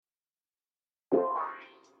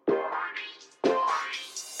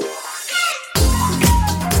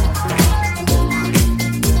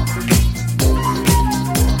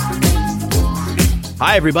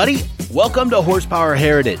Hi, everybody. Welcome to Horsepower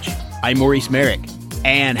Heritage. I'm Maurice Merrick,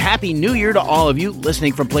 and Happy New Year to all of you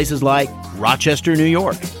listening from places like Rochester, New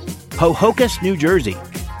York, Hohokus, New Jersey,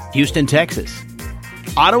 Houston, Texas,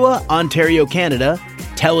 Ottawa, Ontario, Canada,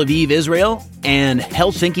 Tel Aviv, Israel, and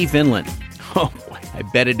Helsinki, Finland. Oh, boy, I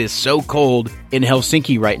bet it is so cold in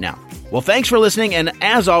Helsinki right now. Well, thanks for listening, and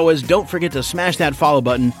as always, don't forget to smash that follow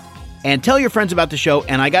button and tell your friends about the show.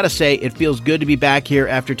 And I gotta say, it feels good to be back here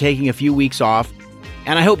after taking a few weeks off.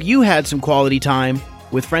 And I hope you had some quality time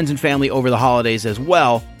with friends and family over the holidays as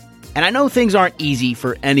well. And I know things aren't easy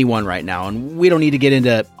for anyone right now, and we don't need to get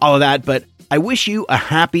into all of that, but I wish you a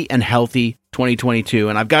happy and healthy 2022.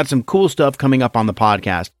 And I've got some cool stuff coming up on the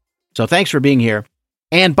podcast. So thanks for being here.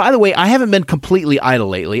 And by the way, I haven't been completely idle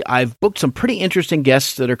lately. I've booked some pretty interesting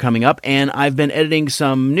guests that are coming up, and I've been editing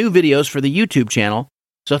some new videos for the YouTube channel.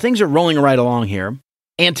 So things are rolling right along here.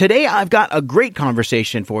 And today I've got a great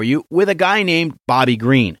conversation for you with a guy named Bobby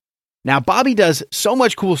Green. Now, Bobby does so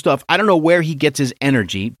much cool stuff. I don't know where he gets his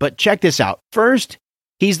energy, but check this out. First,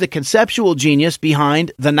 he's the conceptual genius behind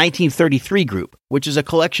the 1933 Group, which is a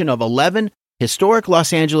collection of 11 historic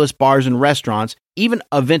Los Angeles bars and restaurants, even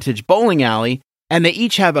a vintage bowling alley, and they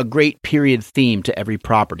each have a great period theme to every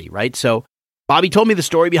property, right? So Bobby told me the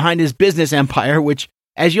story behind his business empire, which,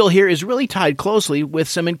 as you'll hear, is really tied closely with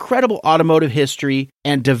some incredible automotive history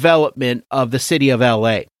and development of the city of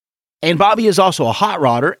LA. And Bobby is also a hot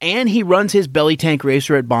rodder, and he runs his belly tank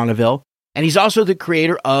racer at Bonneville, and he's also the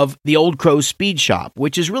creator of the Old Crow Speed Shop,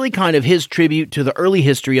 which is really kind of his tribute to the early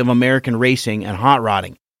history of American racing and hot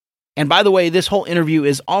rodding. And by the way, this whole interview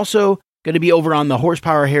is also going to be over on the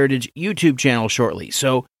Horsepower Heritage YouTube channel shortly.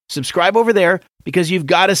 So subscribe over there because you've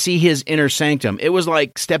got to see his inner sanctum. It was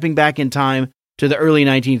like stepping back in time to the early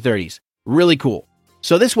 1930s. Really cool.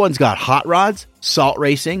 So this one's got hot rods, salt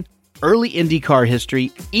racing, early IndyCar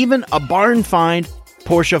history, even a barn find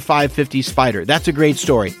Porsche 550 Spider. That's a great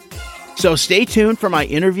story. So stay tuned for my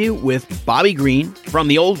interview with Bobby Green from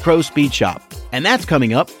the Old Crow Speed Shop. And that's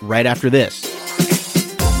coming up right after this.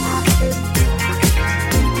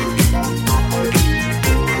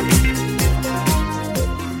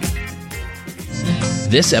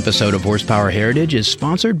 This episode of Horsepower Heritage is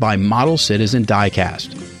sponsored by Model Citizen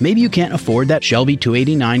Diecast. Maybe you can't afford that Shelby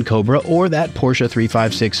 289 Cobra or that Porsche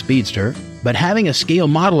 356 Speedster, but having a scale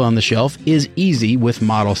model on the shelf is easy with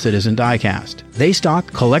Model Citizen Diecast. They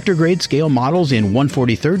stock collector-grade scale models in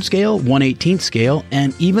 1/43rd scale, 1/18th scale,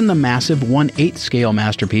 and even the massive 1/8th scale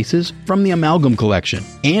masterpieces from the Amalgam Collection.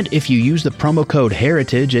 And if you use the promo code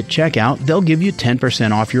HERITAGE at checkout, they'll give you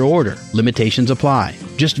 10% off your order. Limitations apply.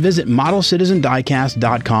 Just visit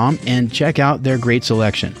ModelCitizenDiecast.com and check out their great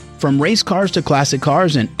selection. From race cars to classic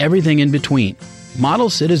cars and everything in between. Model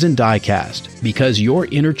Citizen Diecast, because your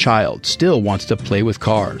inner child still wants to play with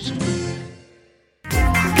cars.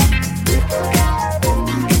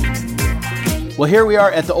 Well, here we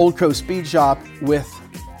are at the Old Crow Speed Shop with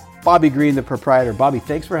Bobby Green, the proprietor. Bobby,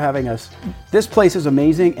 thanks for having us. This place is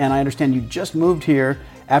amazing, and I understand you just moved here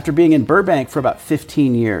after being in Burbank for about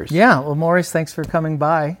 15 years. Yeah, well, Maurice, thanks for coming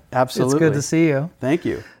by. Absolutely. It's good to see you. Thank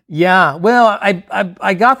you. Yeah, well,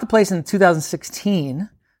 I got the place in 2016,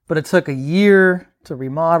 but it took a year to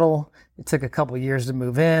remodel. It took a couple of years to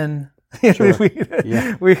move in. Sure.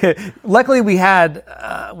 Luckily, we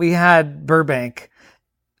had Burbank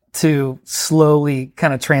to slowly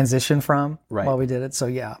kind of transition from while we did it. So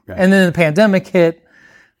yeah, right. And then the pandemic hit.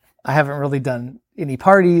 I haven't really done any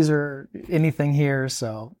parties or anything here,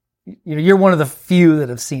 so you're one of the few that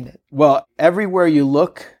have seen it. Well, everywhere you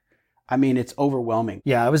look, I mean, it's overwhelming.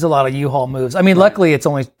 Yeah, it was a lot of U-Haul moves. I mean, luckily it's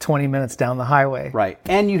only 20 minutes down the highway. Right.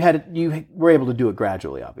 And you were able to do it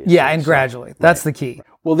gradually, obviously. Yeah, and gradually. That's the key.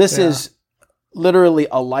 Well, this is literally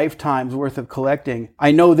a lifetime's worth of collecting.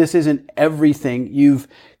 I know this isn't everything. You've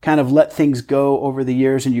kind of let things go over the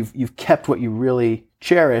years, and you've kept what you really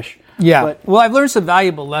cherish. Yeah. Well, I've learned some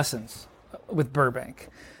valuable lessons with Burbank.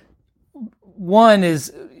 One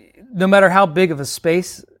is, no matter how big of a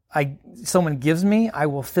space someone gives me, I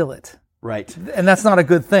will fill it. Right. And that's not a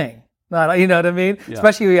good thing. You know what I mean? Yeah.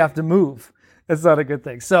 Especially when you have to move. That's not a good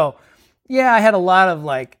thing. So, yeah, I had a lot of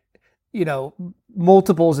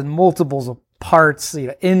multiples and multiples of parts,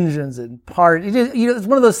 engines and parts. It's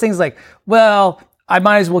one of those things like, well, I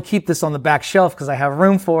might as well keep this on the back shelf because I have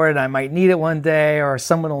room for it. I might need it one day, or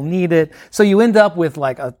someone will need it. So you end up with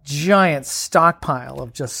like a giant stockpile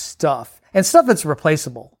of just stuff, and stuff that's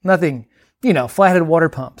replaceable. Nothing, flathead water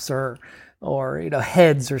pumps or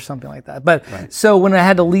heads or something like that. But So when I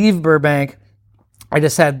had to leave Burbank, I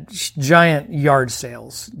just had giant yard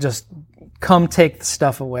sales. Just come take the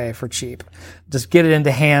stuff away for cheap. Just get it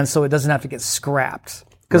into hand so it doesn't have to get scrapped.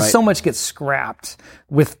 because Right. so much gets scrapped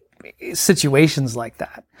with situations like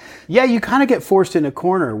that. Yeah, you kind of get forced in a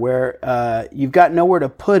corner where you've got nowhere to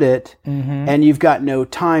put it, and you've got no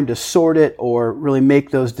time to sort it or really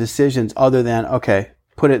make those decisions other than, okay,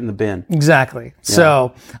 put it in the bin. Exactly.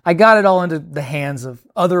 So I got it all into the hands of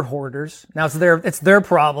other hoarders. Now it's their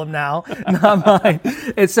problem now, not mine.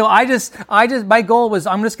 And so I just, my goal was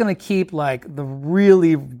I'm just going to keep like the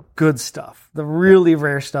really good stuff, the really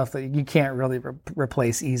rare stuff that you can't really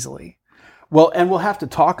replace easily. Well, and we'll have to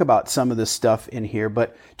talk about some of this stuff in here,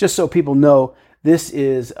 but just so people know, this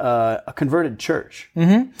is a converted church.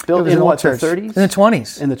 Built in what, the 30s? In the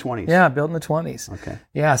 20s. In the 20s. Yeah, built in the 20s. Okay.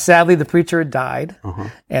 Yeah, sadly the preacher had died,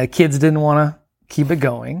 and kids didn't want to keep it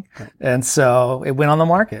going, and so it went on the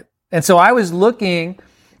market. And so I was looking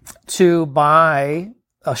to buy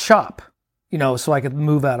a shop, so I could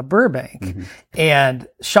move out of Burbank. And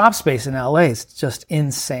shop space in LA is just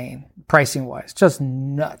insane, pricing wise, just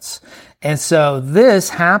nuts. And so this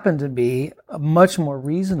happened to be much more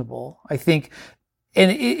reasonable, I think.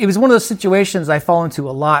 And it was one of those situations I fall into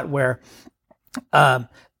a lot where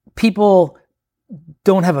people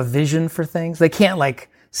don't have a vision for things. They can't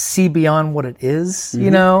see beyond what it is,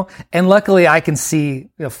 and luckily I can see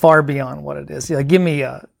far beyond what it is. Give me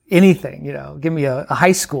anything, give me a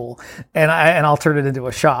high school and I'll turn it into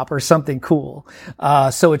a shop or something cool.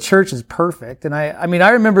 So a church is perfect. And I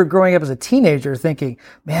remember growing up as a teenager thinking,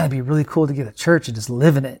 man, it'd be really cool to get a church and just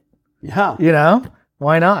live in it. Yeah.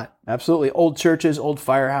 Why not? Absolutely. Old churches, old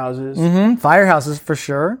firehouses. Firehouses for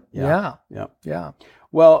sure. Yeah.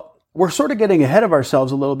 Well, we're sort of getting ahead of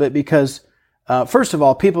ourselves a little bit because, first of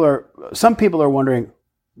all, some people are wondering,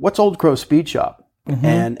 what's Old Crow Speed Shop?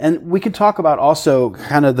 And we can talk about also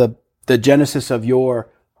kind of the genesis of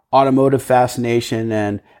your automotive fascination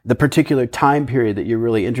and the particular time period that you're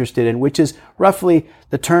really interested in, which is roughly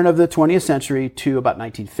the turn of the 20th century to about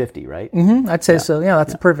 1950, right? I'd say so. Yeah,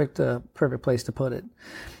 that's a perfect place to put it.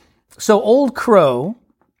 So Old Crow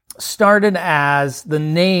started as the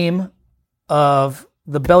name of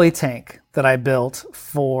the belly tank that I built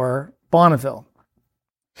for Bonneville.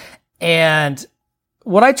 And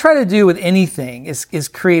what I try to do with anything is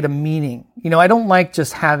create a meaning. I don't like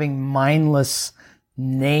just having mindless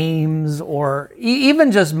names or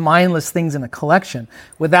even just mindless things in a collection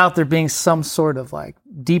without there being some sort of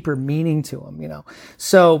deeper meaning to them,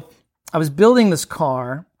 So I was building this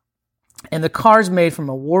car, and the car's made from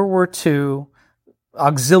a World War II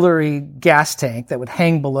auxiliary gas tank that would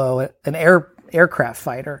hang below an aircraft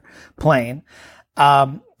fighter plane.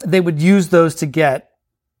 They would use those to get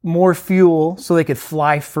more fuel so they could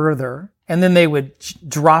fly further, and then they would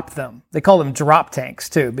drop them. They call them drop tanks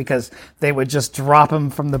too, because they would just drop them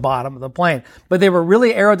from the bottom of the plane. But they were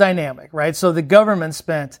really aerodynamic, right? So the government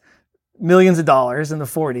spent millions of dollars in the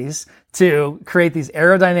 40s to create these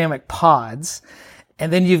aerodynamic pods.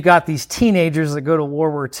 And then you've got these teenagers that go to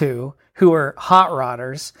World War II who are hot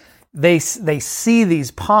rodders. They see these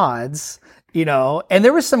pods, and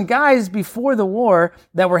there were some guys before the war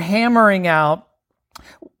that were hammering out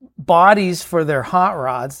bodies for their hot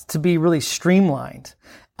rods to be really streamlined.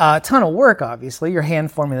 A ton of work, obviously. You're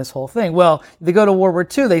hand forming this whole thing. Well, they go to World War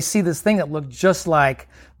II, they see this thing that looked just like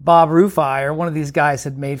Bob Rufi or one of these guys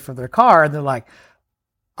had made for their car, and they're like,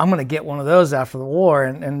 I'm going to get one of those after the war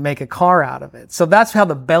and make a car out of it. So that's how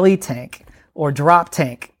the belly tank or drop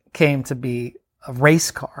tank came to be a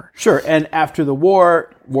race car. Sure. And after the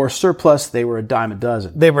war surplus, they were a dime a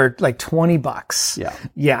dozen. They were like $20. Yeah.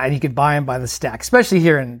 Yeah. And you could buy them by the stack, especially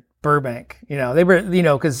here in Burbank. They were,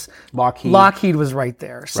 because Lockheed was right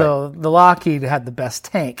there. So the Lockheed had the best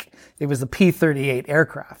tank. It was the P-38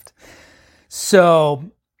 aircraft.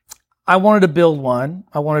 So I wanted to build one.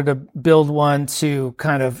 I wanted to build one to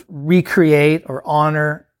kind of recreate or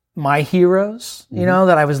honor my heroes,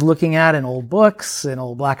 that I was looking at in old books and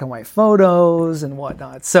old black and white photos and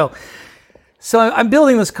whatnot. So I'm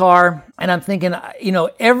building this car, and I'm thinking,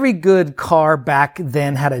 every good car back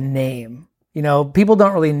then had a name. People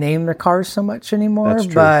don't really name their cars so much anymore,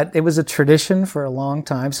 but it was a tradition for a long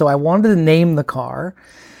time. So I wanted to name the car.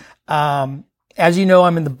 As you know,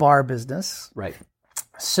 I'm in the bar business. Right.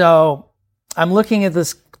 So I'm looking at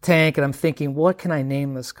this tank and I'm thinking, what can I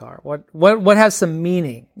name this car? What has some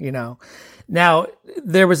meaning, Now,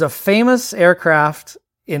 there was a famous aircraft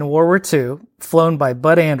in World War II flown by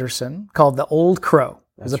Bud Anderson called the Old Crow.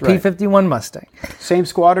 It was a P-51 Mustang. Same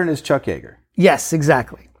squadron as Chuck Yeager. Yes,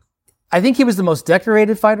 exactly. I think he was the most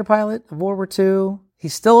decorated fighter pilot of World War II.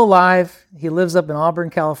 He's still alive. He lives up in Auburn,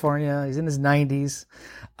 California. He's in his 90s.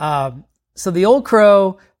 So the Old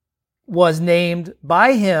Crow was named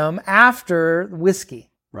by him after whiskey.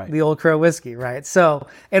 Right. the Old Crow whiskey, right? So,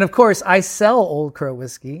 and of course, I sell Old Crow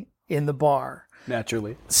whiskey in the bar.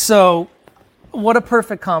 Naturally. So, what a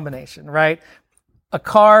perfect combination, right? A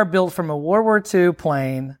car built from a World War II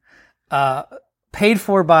plane, paid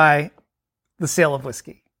for by the sale of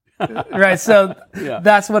whiskey, right? So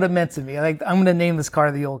that's what it meant to me. Like, I'm going to name this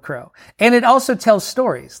car the Old Crow. And it also tells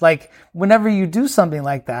stories. Like, whenever you do something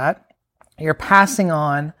like that, you're passing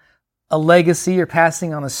on a legacy, you're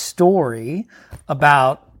passing on a story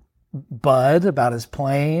about Bud, about his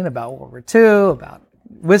plane, about World War II, about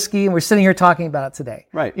whiskey, and we're sitting here talking about it today.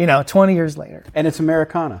 Right. 20 years later. And it's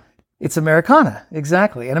Americana. It's Americana,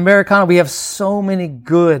 exactly. And Americana, we have so many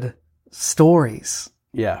good stories.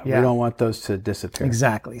 Yeah, we don't want those to disappear.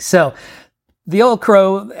 Exactly. So the Old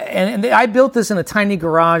Crow, and I built this in a tiny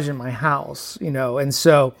garage in my house, and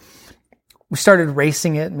so we started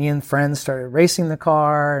racing it. Me and friends started racing the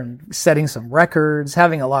car and setting some records,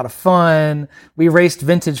 having a lot of fun. We raced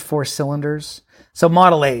vintage 4-cylinders, so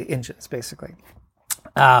Model A engines, basically.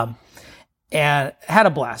 And had a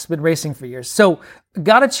blast. Been racing for years. So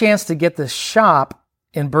got a chance to get this shop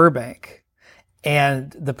in Burbank,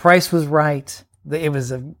 and the price was right. It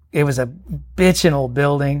was a bitchin' old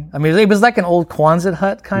building. I mean, it was like an old Quonset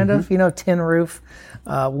hut kind of, tin roof,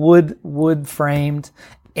 wood framed,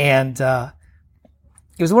 and it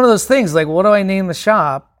was one of those things. Like, what do I name the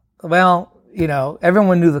shop? Well,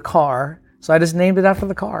 everyone knew the car, so I just named it after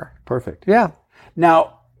the car. Perfect. Yeah.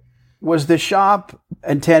 Now, was the shop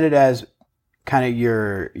intended as kind of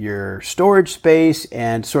your storage space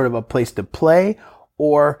and sort of a place to play,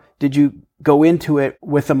 or did you go into it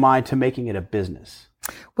with a mind to making it a business?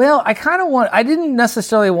 Well, I didn't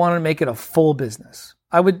necessarily want to make it a full business.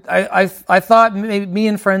 I thought maybe me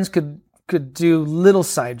and friends could do little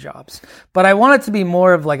side jobs, but I want it to be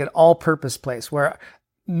more of like an all-purpose place where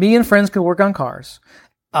me and friends could work on cars.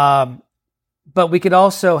 But we could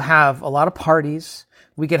also have a lot of parties.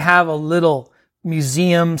 We could have a little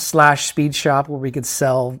museum/speed shop where we could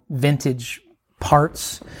sell vintage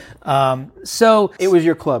parts. So it was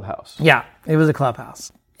your clubhouse. Yeah, it was a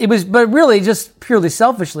clubhouse. But really just purely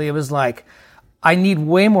selfishly, it was like, I need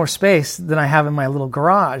way more space than I have in my little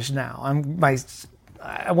garage now.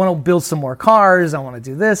 I want to build some more cars. I want to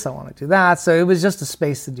do this. I want to do that. So it was just a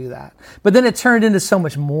space to do that. But then it turned into so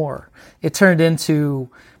much more. It turned into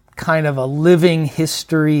kind of a living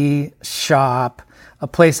history shop, a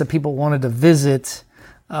place that people wanted to visit,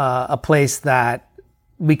 a place that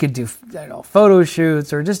we could do photo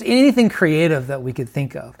shoots or just anything creative that we could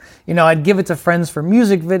think of. I'd give it to friends for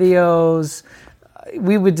music videos.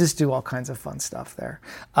 We would just do all kinds of fun stuff there.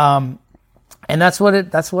 And that's what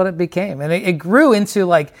it became. And it grew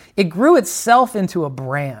itself into a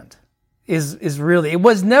brand is really, it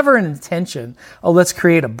was never an intention. Oh, let's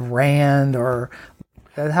create a brand, or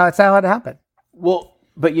that's how it happened. Well,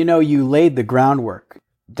 but you laid the groundwork.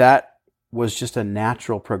 That was just a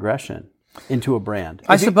natural progression into a brand.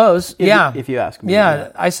 I suppose. If you ask me.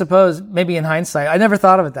 Yeah, I suppose maybe in hindsight. I never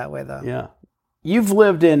thought of it that way though. Yeah. You've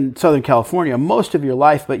lived in Southern California most of your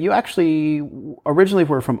life, but you actually originally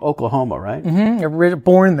were from Oklahoma, right? Mm-hmm.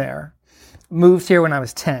 Born there. Moved here when I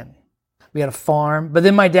was 10. We had a farm, but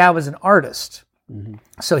then my dad was an artist. Mm-hmm.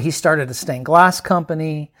 So he started a stained glass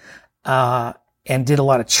company and did a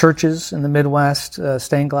lot of churches in the Midwest,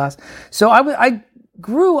 stained glass. So I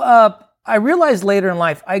grew up, I realized later in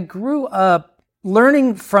life, I grew up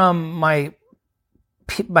learning from my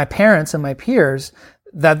parents and my peers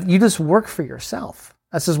that you just work for yourself.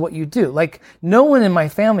 That's just what you do. Like, no one in my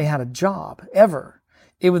family had a job, ever.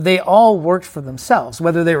 They all worked for themselves,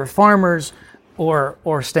 whether they were farmers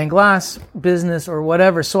or stained glass business or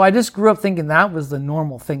whatever. So I just grew up thinking that was the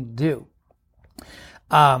normal thing to do.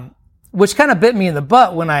 Which kind of bit me in the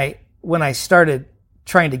butt when I started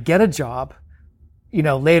trying to get a job,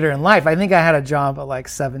 later in life. I think I had a job at like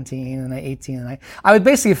 17 and 18, and I was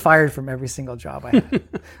basically fired from every single job I had.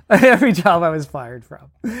 Every job I was fired from.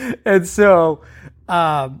 And so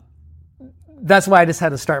that's why I just had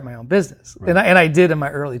to start my own business. Right. And I did in my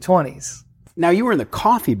early 20s. Now, you were in the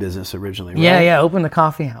coffee business originally, right? Yeah, opened a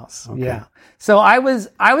coffee house. Okay. Yeah. So I was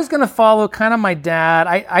going to follow kind of my dad.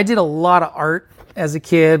 I did a lot of art as a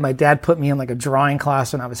kid. My dad put me in like a drawing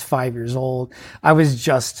class when I was 5 years old.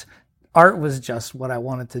 Art was just what I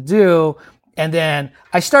wanted to do. And then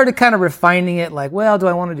I started kind of refining it, like, well, do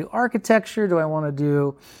I want to do architecture? Do I want to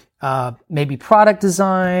do maybe product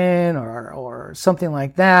design or something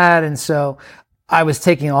like that? And so I was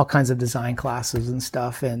taking all kinds of design classes and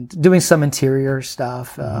stuff and doing some interior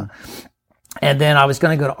stuff. And then I was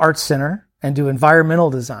going to go to Art Center and do environmental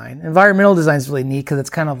design. Environmental design is really neat because it's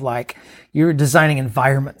kind of like you're designing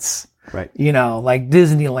environments. Right. Like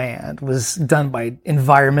Disneyland was done by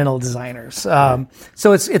environmental designers. So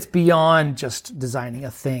it's beyond just designing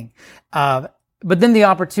a thing. But then the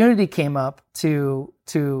opportunity came up to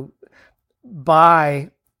buy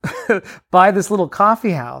this little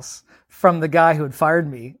coffee house from the guy who had fired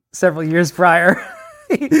me several years prior.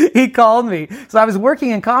 He called me. So I was working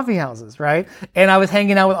in coffee houses, right? And I was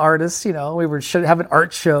hanging out with artists, we were having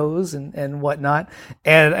art shows and whatnot.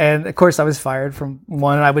 And of course I was fired from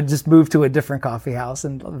one, and I would just move to a different coffee house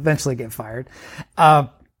and eventually get fired.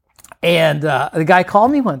 And the guy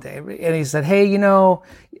called me one day and he said, hey, you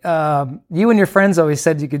and your friends always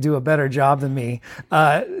said you could do a better job than me.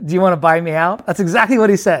 Do you want to buy me out? That's exactly what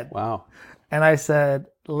he said. Wow. And I said,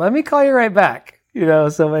 let me call you right back.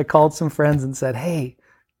 So I called some friends and said, hey,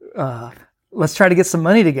 let's try to get some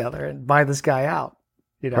money together and buy this guy out.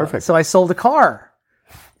 Perfect. So I sold a car.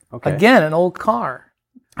 Okay. Again, an old car.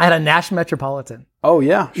 I had a Nash Metropolitan. Oh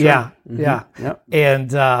yeah. Sure. Yeah. Mm-hmm. Yeah. Yep.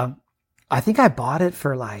 And I think I bought it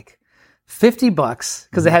for like $50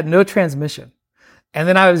 because it had no transmission. And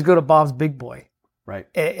then I always go to Bob's Big Boy. Right.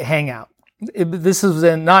 Hangout. This was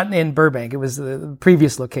not in Burbank. It was the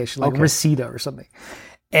previous location, like Reseda or something.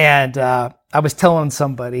 And I was telling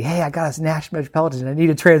somebody, hey, I got a Nash Metropolitan. I need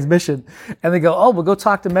a transmission. And they go, oh, well, go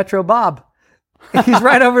talk to Metro Bob. He's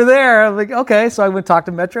right over there. I'm like, okay. So I went talk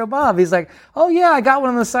to Metro Bob. He's like, oh, yeah, I got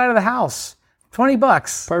one on the side of the house.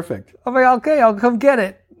 $20. Perfect. I'm like, okay, I'll come get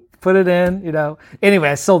it. Put it in, Anyway,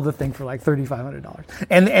 I sold the thing for like $3,500.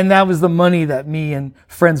 And that was the money that me and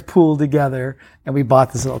friends pooled together, and we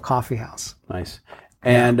bought this little coffee house. Nice.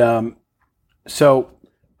 And so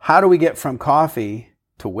how do we get from coffee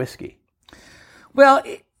to whiskey? Well,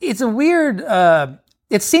 it's a weird,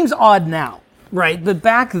 it seems odd now, right? But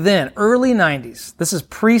back then, early 90s, this is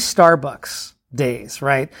pre-Starbucks days,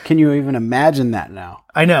 right? Can you even imagine that now?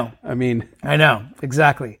 I know. I know,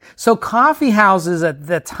 exactly. So coffee houses at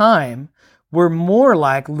that time were more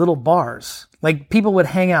like little bars. Like people would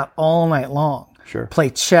hang out all night long. Sure. Play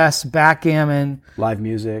chess, backgammon. Live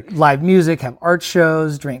music, have art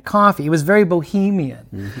shows, drink coffee. It was very bohemian.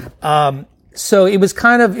 Mm-hmm. So it was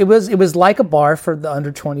it was like a bar for the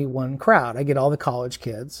under 21 crowd. I get all the college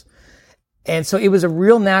kids. And so it was a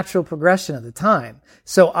real natural progression at the time.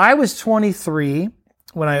 So I was 23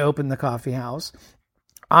 when I opened the coffee house.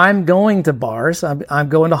 I'm going to bars. I'm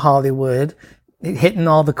going to Hollywood, hitting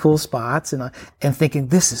all the cool spots and thinking,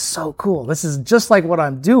 this is so cool. This is just like what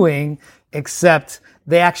I'm doing, except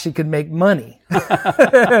they actually could make money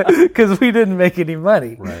because we didn't make any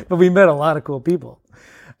money, right. But we met a lot of cool people.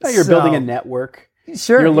 You're building a network.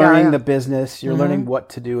 Sure. You're learning the business. You're learning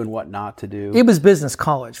what to do and what not to do. It was business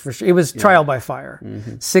college for sure. It was trial by fire.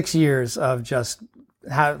 6 years of just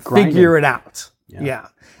figure it out. Yeah.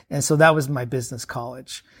 And so that was my business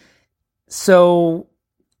college. So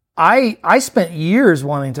I spent years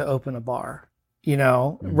wanting to open a bar,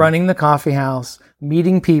 running the coffee house,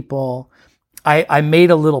 meeting people. I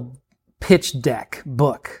made a little pitch deck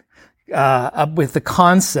book with the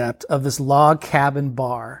concept of this log cabin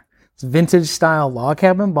bar. It's vintage style log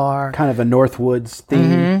cabin bar. Kind of a Northwoods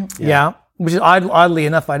theme. Mm-hmm. Yeah. Which is oddly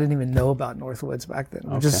enough, I didn't even know about Northwoods back then,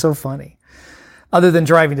 which is so funny. Other than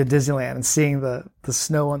driving to Disneyland and seeing the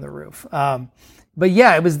snow on the roof. But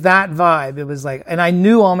yeah, it was that vibe. It was like, and I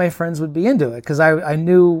knew all my friends would be into it because I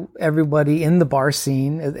knew everybody in the bar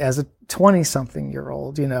scene as a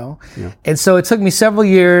 20-something-year-old, Yeah. And so it took me several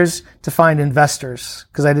years to find investors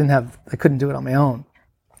because I couldn't do it on my own.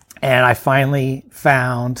 And I finally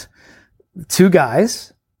found 2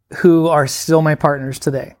 guys who are still my partners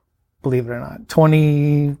today, believe it or not,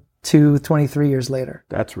 22, 23 years later.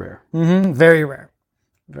 That's rare. Mm-hmm. Very rare.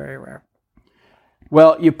 Very rare.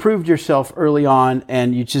 Well, you proved yourself early on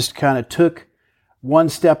and you just kind of took one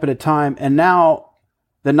step at a time. And now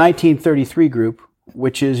the 1933 Group,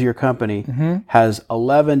 which is your company, has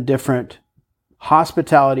 11 different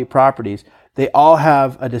hospitality properties. They all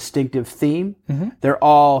have a distinctive theme. They're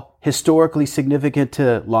all historically significant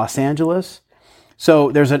to Los Angeles.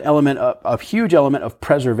 So there's an element, a huge element of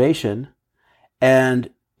preservation, and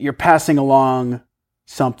you're passing along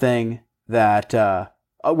something that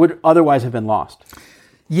would otherwise have been lost.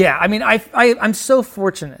 Yeah, I mean, I'm so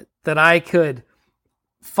fortunate that I could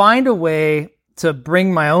find a way to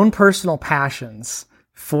bring my own personal passions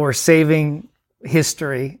for saving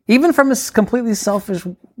history, even from a completely selfish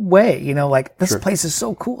way, like this place is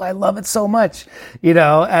so cool. I love it so much,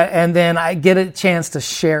 and then I get a chance to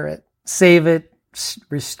share it, save it,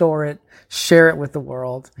 restore it, share it with the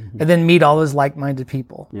world, and then meet all those like-minded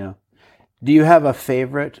people. Yeah. Do you have a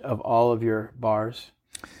favorite of all of your bars?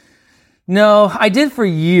 No, I did for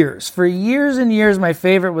years. For years and years, my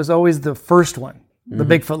favorite was always the first one, the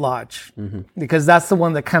Bigfoot Lodge, because that's the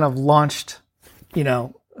one that kind of launched,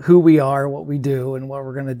 who we are, what we do, and what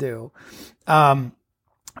we're going to do.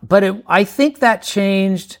 But I think that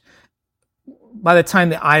changed by the time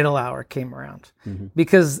the Idle Hour came around,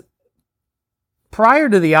 because prior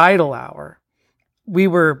to the Idle Hour, we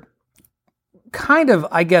were kind of,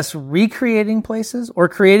 I guess, recreating places or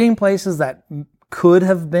creating places that could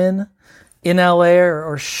have been in LA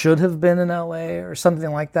or should have been in LA or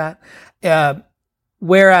something like that.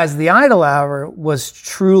 Whereas the Idle Hour was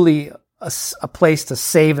truly a place to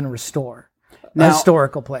save and restore, a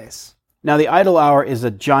historical place. Now, the Idle Hour is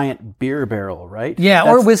a giant beer barrel, right? Yeah,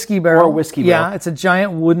 or whiskey barrel. Or whiskey barrel. Yeah, it's a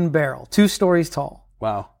giant wooden barrel, 2 stories tall.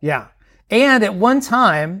 Wow. Yeah. And at one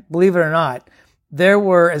time, believe it or not, there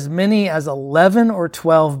were as many as 11 or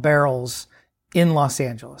 12 barrels in Los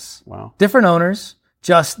Angeles. Wow. Different owners.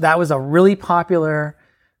 Just that was a really popular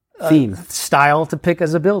theme style to pick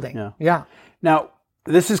as a building. Yeah. Now,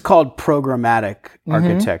 this is called programmatic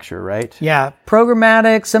architecture, right? Yeah.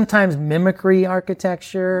 Programmatic, sometimes mimicry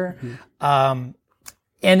architecture. And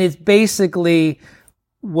it basically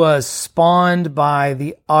was spawned by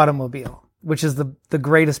the automobile, which is the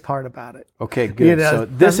greatest part about it. Okay, good. So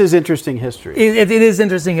this is interesting history. It is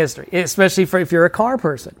interesting history, especially if you're a car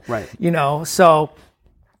person. Right. So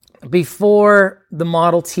before the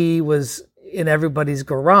Model T was in everybody's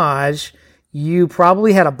garage, you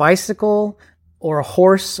probably had a bicycle or a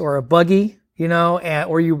horse or a buggy,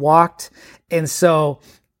 or you walked. And so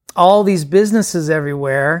all these businesses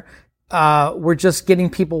everywhere were just getting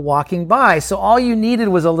people walking by. So all you needed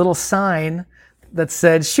was a little sign that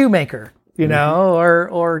said shoemaker,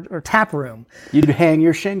 or tap room. You'd hang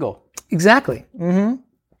your shingle. Exactly.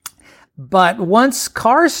 But once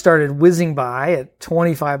cars started whizzing by at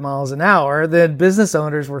 25 miles an hour, then business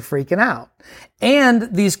owners were freaking out.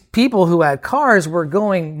 And these people who had cars were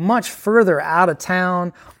going much further out of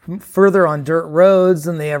town, further on dirt roads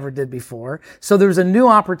than they ever did before. So there was a new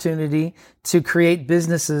opportunity to create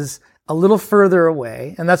businesses a little further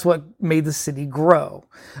away, and that's what made the city grow.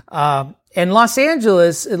 And Los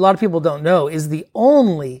Angeles, a lot of people don't know, is the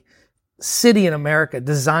only city in America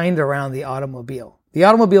designed around the automobile. The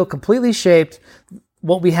automobile completely shaped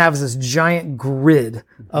what we have is this giant grid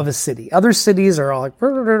of a city. Other cities are all like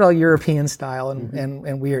all European style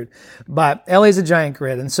and weird, but LA is a giant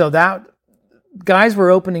grid. And so that guys were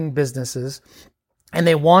opening businesses, and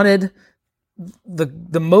they wanted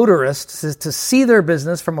the motorists to see their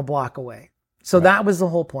business from a block away. So that was the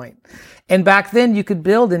whole point. And back then you could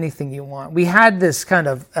build anything you want. We had this kind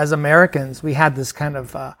of, as Americans, we had this kind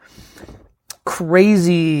of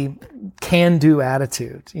crazy can-do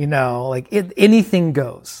attitude, like anything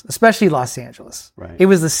goes, especially Los Angeles. Right. It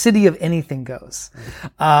was the city of anything goes,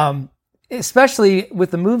 especially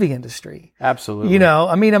with the movie industry. Absolutely.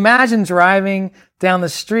 Imagine driving down the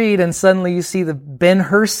street and suddenly you see the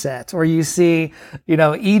Ben-Hur set, or you see,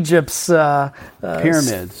 Egypt's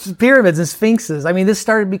pyramids and sphinxes. This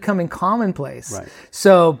started becoming commonplace. Right.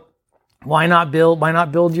 So why not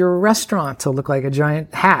build your restaurant to look like a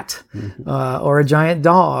giant hat, or a giant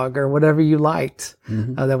dog, or whatever you liked,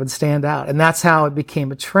 that would stand out? And that's how it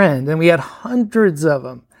became a trend. And we had hundreds of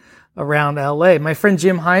them around LA. My friend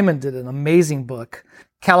Jim Hyman did an amazing book,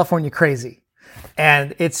 California Crazy.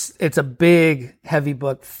 And it's a big, heavy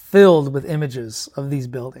book filled with images of these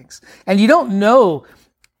buildings. And you don't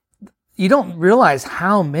realize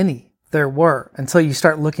how many there were until you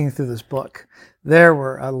start looking through this book. There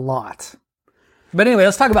were a lot. But anyway,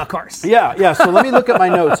 let's talk about cars. Yeah. So let me look at my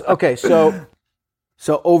notes. Okay, so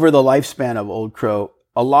over the lifespan of Old Crow,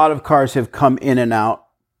 a lot of cars have come in and out.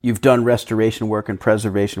 You've done restoration work and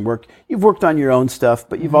preservation work. You've worked on your own stuff,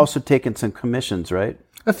 but you've also taken some commissions, right?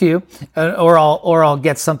 A few, or I'll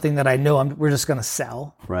get something that I know we're just going to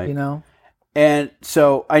sell, right? And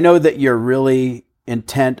so I know that you're really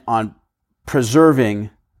intent on preserving,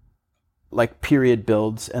 like, period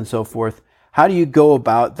builds and so forth. How do you go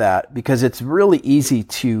about that? Because it's really easy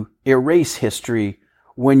to erase history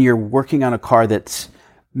when you're working on a car that's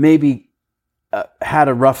maybe had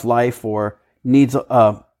a rough life or needs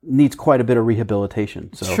quite a bit of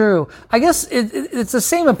rehabilitation. So. True. I guess it's the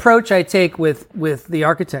same approach I take with the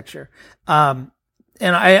architecture. And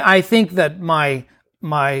I think that my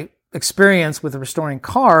experience with restoring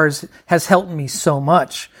cars has helped me so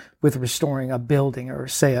much with restoring a building or,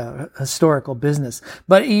 say, a historical business.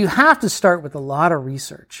 But you have to start with a lot of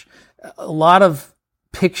research, a lot of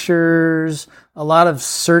pictures, a lot of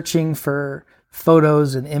searching for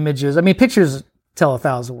photos and images. Pictures tell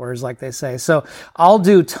 1,000 words, like they say. So I'll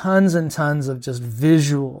do tons and tons of just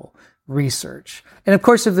visual research. And of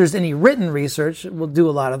course, if there's any written research, we'll do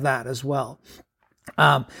a lot of that as well.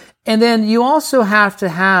 And then you also have to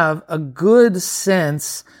have a good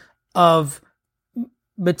sense of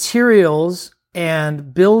materials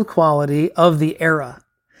and build quality of the era.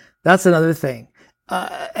 That's another thing.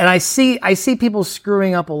 And I see people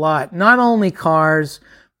screwing up a lot, not only cars,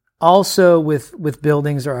 also with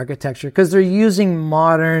buildings or architecture, because they're using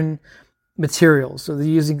modern materials. So they're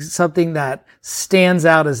using something that stands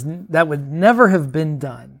out as that would never have been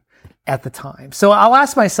done at the time. So I'll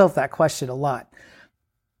ask myself that question a lot.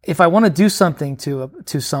 If I want to do something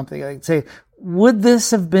to something, I'd say, would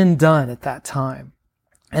this have been done at that time?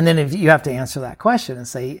 And then if you have to answer that question and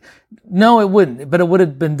say, no, it wouldn't, but it would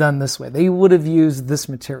have been done this way. They would have used this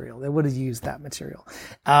material. They would have used that material.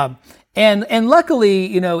 And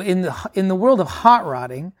luckily, in the world of hot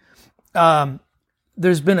rodding,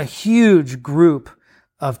 there's been a huge group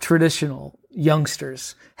of traditional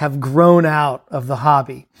youngsters have grown out of the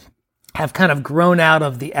hobby, have kind of grown out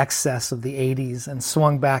of the excess of the 80s and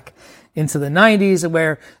swung back into the 90s,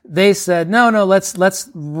 where they said, no, let's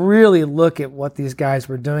really look at what these guys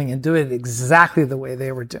were doing and do it exactly the way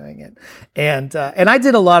they were doing it. And I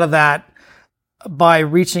did a lot of that by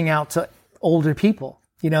reaching out to older people,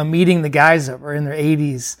 meeting the guys that were in their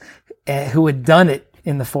 80s who had done it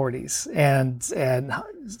in the 40s and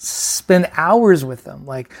spend hours with them.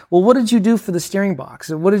 Like, well, what did you do for the steering box?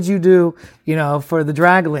 And what did you do, for the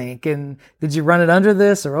drag link? And did you run it under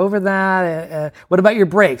this or over that? What about your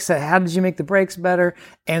brakes? How did you make the brakes better?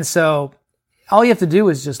 And so all you have to do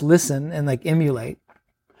is just listen and emulate.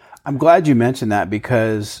 I'm glad you mentioned that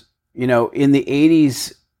because, in the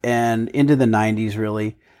 80s and into the 90s,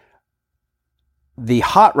 really, the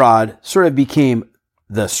hot rod sort of became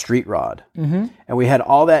the street rod. Mm-hmm. And we had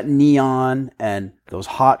all that neon and those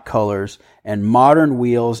hot colors and modern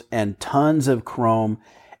wheels and tons of chrome.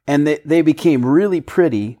 And they became really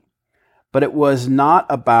pretty, but it was not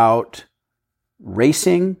about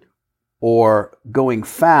racing or going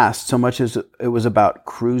fast so much as it was about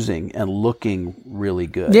cruising and looking really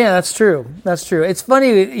good. Yeah, that's true. That's true. It's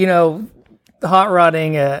funny, hot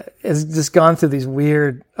rodding has just gone through these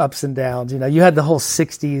weird ups and downs. You had the whole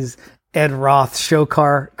 60s Ed Roth show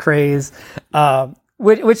car craze,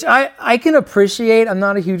 which I can appreciate. I'm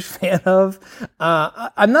not a huge fan of.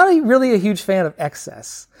 I'm not really a huge fan of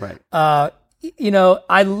excess. Right. I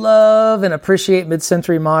love and appreciate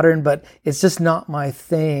mid-century modern, but it's just not my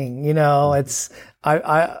thing.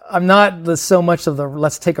 I'm not so much of the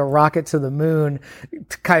let's take a rocket to the moon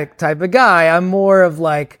type of guy. I'm more of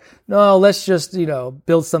no, let's just,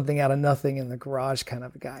 build something out of nothing in the garage kind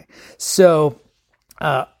of a guy. So,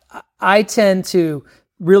 I tend to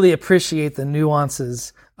really appreciate the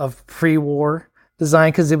nuances of pre-war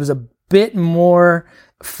design because it was a bit more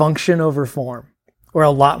function over form, or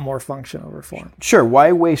a lot more function over form. Sure.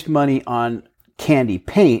 Why waste money on candy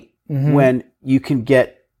paint when you can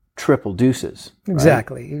get triple deuces? Right?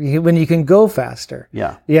 Exactly. When you can go faster.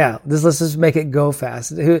 Yeah. Yeah. Let's just make it go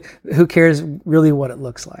fast. Who cares really what it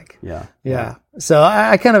looks like? Yeah. Yeah. So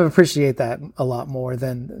I kind of appreciate that a lot more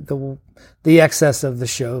than the excess of the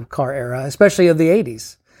show car era, especially of the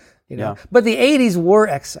 80s. Yeah. But the 80s were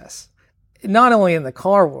excess. Not only in the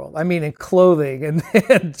car world, I mean in clothing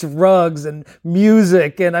and drugs and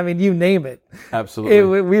music and you name it.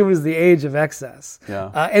 Absolutely. It was the age of excess.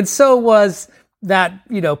 Yeah. And so was that,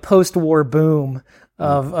 post-war boom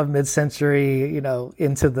of mid-century,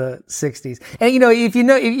 into the 60s. And,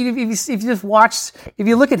 if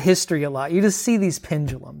you look at history a lot, you just see these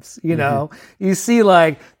pendulums, you see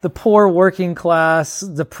the poor working class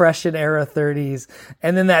depression era 30s.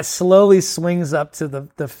 And then that slowly swings up to the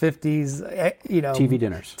 50s,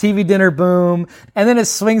 TV dinner boom. And then it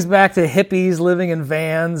swings back to hippies living in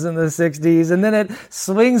vans in the 60s. And then it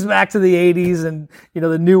swings back to the 80s and,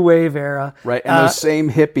 the new wave era. Right. And those same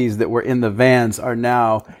hippies that were in the vans are now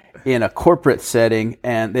in a corporate setting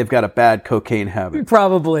and they've got a bad cocaine habit.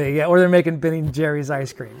 Probably, yeah. Or they're making Ben & Jerry's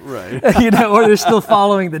ice cream. Right. Or they're still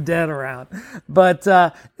following the dead around. But,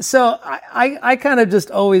 so I kind of just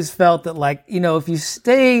always felt that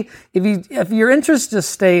if your interests just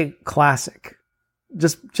stay classic,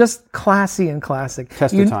 just classy and classic.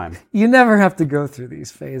 Test of time. You never have to go through these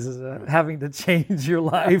phases of having to change your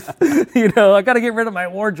life. I got to get rid of my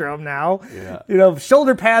wardrobe now. Yeah.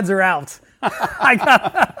 Shoulder pads are out.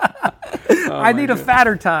 I need a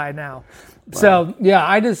fatter tie now. Wow. So yeah,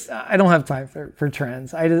 I don't have time for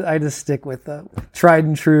trends. I just stick with the tried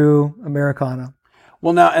and true Americana.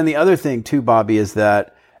 Well, now, and the other thing too, Bobby, is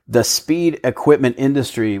that the speed equipment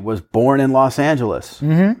industry was born in Los Angeles.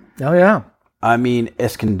 Mm-hmm. Oh yeah. I mean,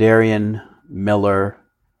 Iskandarian, Miller,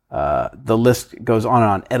 The list goes on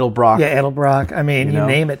and on. Edelbrock. Yeah, Edelbrock. I mean, you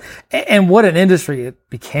name it. And what an industry it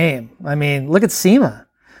became. I mean, look at SEMA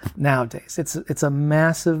nowadays. It's a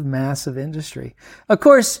massive, massive industry. Of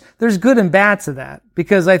course, there's good and bad to that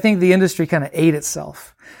because I think the industry kind of ate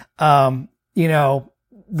itself. You know,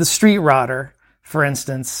 the Street Rodder, for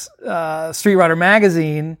instance, Street Rodder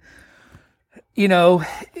magazine, you know,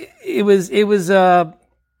 it was a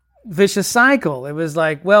vicious cycle. It was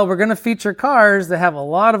like, well, we're going to feature cars that have a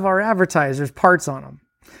lot of our advertisers' parts on them,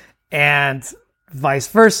 and vice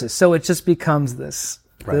versa. So it just becomes this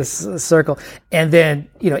circle. And then,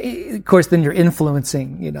 you know, of course, then you're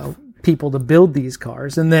influencing, you know, people to build these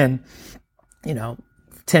cars, and then, you know,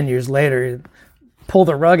 10 years later, pull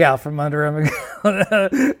the rug out from under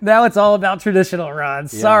them. Now it's all about traditional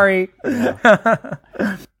rods. Yeah. Sorry.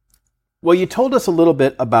 Yeah. Well, you told us a little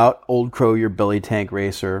bit about Old Crow, your belly tank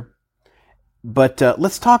racer, but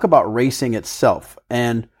let's talk about racing itself.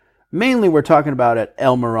 And mainly we're talking about at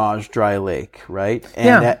El Mirage Dry Lake, right?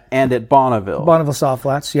 And at Bonneville. Bonneville Soft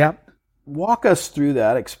Flats, yeah. Walk us through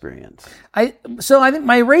that experience. So I think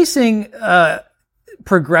my racing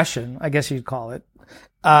progression, I guess you'd call it,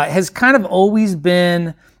 has kind of always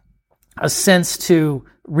been a sense to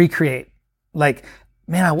recreate. Like,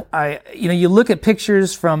 man, I you know, you look at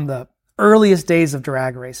pictures from the earliest days of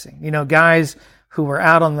drag racing, you know, guys who were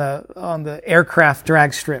out on the aircraft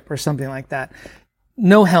drag strip or something like that.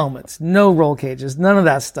 No helmets, no roll cages, none of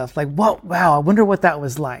that stuff. Like, wow, I wonder what that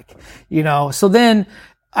was like, you know? So then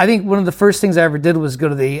I think one of the first things I ever did was go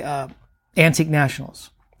to the Antique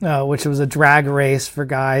Nationals, which was a drag race for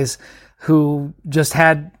guys who just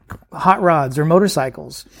had hot rods or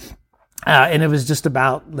motorcycles. And it was just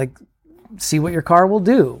about like, see what your car will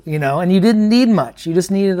do, you know, and you didn't need much. You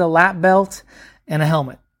just needed a lap belt and a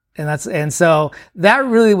helmet. And so that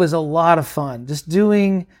really was a lot of fun, just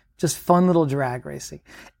doing just fun little drag racing.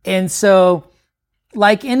 And so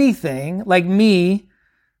like anything, like me,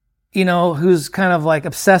 you know, who's kind of like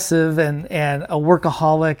obsessive and a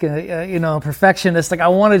workaholic, you know, perfectionist, like I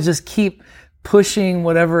want to just keep pushing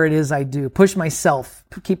whatever it is I do,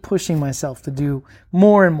 keep pushing myself to do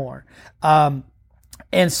more and more.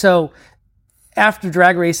 And so after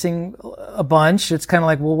drag racing a bunch, it's kind of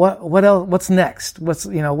like, well, what else? What's next?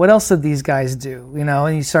 What else did these guys do? You know,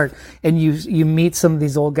 and you start and you meet some of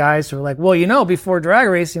these old guys who are like, well, you know, before drag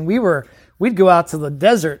racing, we'd go out to the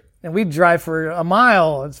desert and we'd drive for a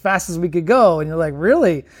mile as fast as we could go. And you're like,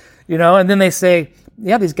 really? You know, and then they say,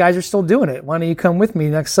 yeah, these guys are still doing it. Why don't you come with me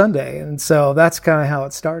next Sunday? And so that's kind of how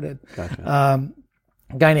it started. Gotcha.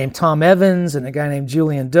 A guy named Tom Evans and a guy named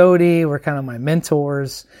Julian Doty were kind of my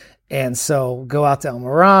mentors. And so go out to El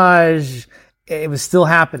Mirage. It was still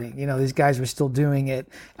happening. You know, these guys were still doing it.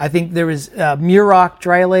 I think there was Muroc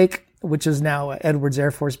Dry Lake, which is now Edwards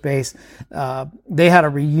Air Force Base. They had a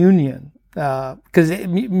reunion because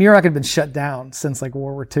Muroc had been shut down since like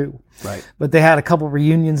World War II. Right. But they had a couple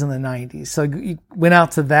reunions in the 90s. So you went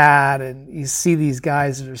out to that and you see these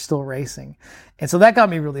guys that are still racing. And so that got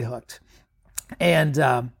me really hooked.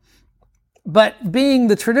 And but being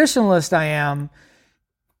the traditionalist I am,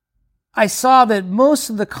 I saw that most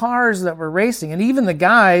of the cars that were racing, and even the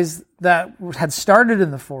guys that had started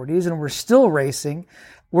in the 40s and were still racing,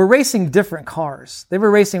 were racing different cars. They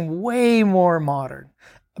were racing way more modern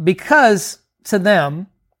because to them,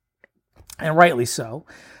 and rightly so,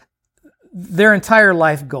 their entire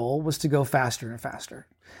life goal was to go faster and faster.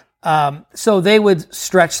 So they would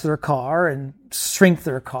stretch their car and shrink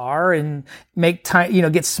their car and make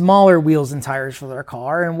get smaller wheels and tires for their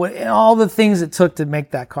car and all the things it took to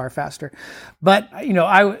make that car faster. But, you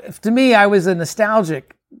know, to me, I was a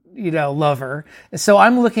nostalgic, you know, lover. So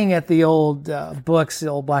I'm looking at the old books, the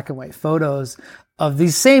old black and white photos of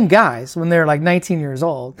these same guys when they're like 19 years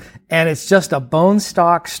old. And it's just a bone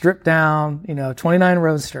stock, stripped down, you know, 29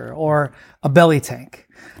 Roadster or a belly tank.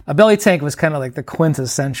 A belly tank was kind of like the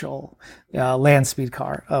quintessential land speed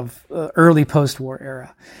car of early post-war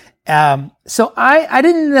era. So I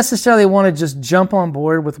didn't necessarily want to just jump on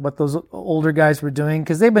board with what those older guys were doing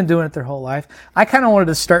because they've been doing it their whole life. I kind of wanted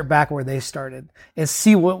to start back where they started and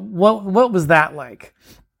see what was that like.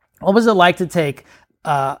 What was it like to take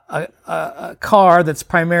a car that's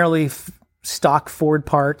primarily stock Ford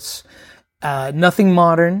parts, nothing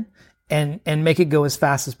modern, and make it go as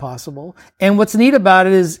fast as possible. And what's neat about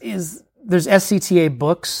it is there's SCTA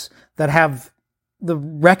books that have the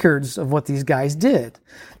records of what these guys did.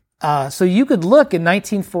 So you could look in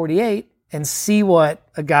 1948 and see what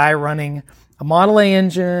a guy running a Model A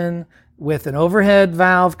engine with an overhead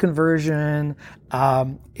valve conversion,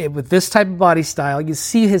 with this type of body style, you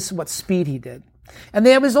see what speed he did. And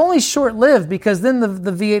it was only short-lived because then the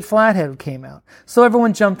V8 Flathead came out. So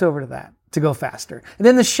everyone jumped over to that to go faster. And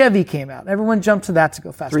then the Chevy came out. Everyone jumped to that to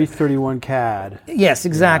go faster. 331 CAD. Yes,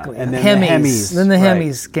 exactly. Yeah. And then Hemis. the Hemis. Then the Right.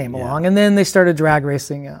 Hemis came along, and then they started drag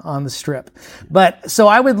racing on the strip. But so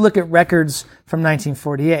I would look at records from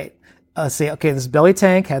 1948. Say, okay, this belly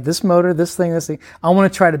tank had this motor, this thing. I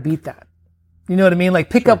want to try to beat that. You know what I mean? Like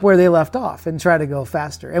pick up where they left off and try to go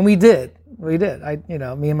faster. And we did. Me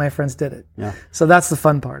and my friends did it. Yeah. So that's the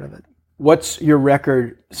fun part of it. What's your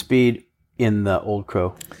record speed in the Old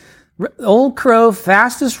Crow? Old Crow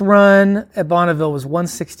fastest run at Bonneville was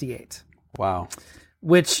 168. Wow.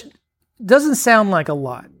 Which doesn't sound like a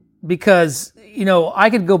lot because, I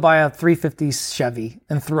could go buy a 350 Chevy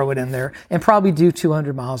and throw it in there and probably do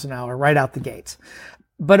 200 miles an hour right out the gate.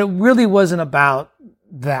 But it really wasn't about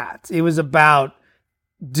that. It was about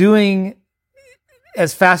doing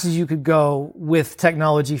as fast as you could go with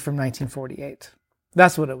technology from 1948.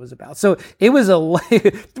 That's what it was about. So it was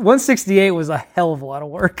 168 was a hell of a lot of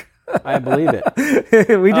work. I believe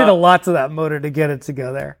it. We did a lot to that motor to get it to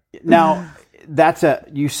go there. Now,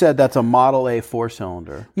 you said that's a Model A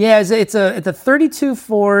 4-cylinder. Yeah, it's a 32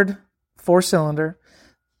 Ford 4-cylinder.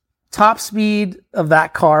 Top speed of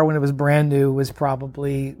that car when it was brand new was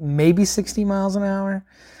probably maybe 60 miles an hour.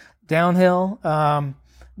 Downhill,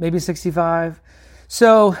 maybe 65.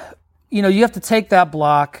 So, you have to take that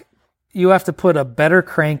block. You have to put a better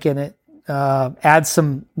crank in it, add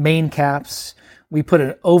some main caps. We put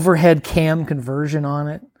an overhead cam conversion on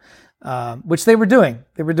it, which they were doing.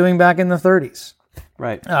 They were doing back in the 30s.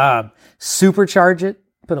 Right. Supercharge it,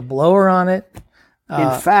 put a blower on it.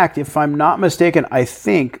 In fact, if I'm not mistaken, I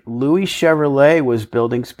think Louis Chevrolet was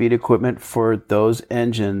building speed equipment for those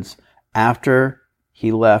engines after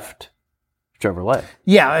he left Chevrolet.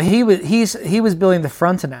 Yeah, he was building the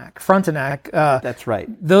Frontenac. That's right.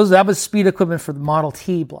 That was speed equipment for the Model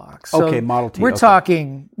T blocks. So okay, Model T. We're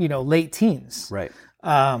talking, late teens. Right.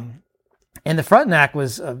 And the Frontenac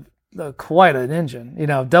was quite an engine.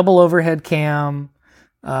 Double overhead cam.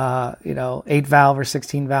 8-valve or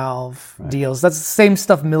 16-valve deals. That's the same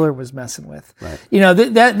stuff Miller was messing with. Right.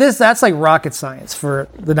 That's like rocket science for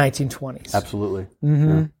the 1920s. Absolutely.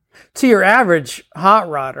 Mm-hmm. Yeah. To your average hot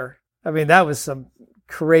rodder, that was some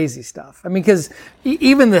crazy stuff. Because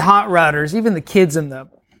even the hot rodders, even the kids in the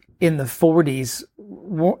 40s,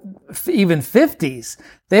 even 50s,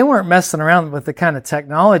 they weren't messing around with the kind of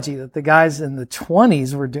technology that the guys in the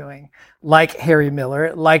 20s were doing, like Harry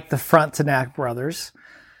Miller, like the Frontenac brothers.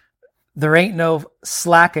 There ain't no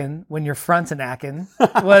slacking when you're frontenacking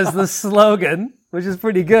was the slogan, which is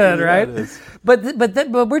pretty good, right? It is. But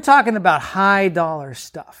we're talking about high dollar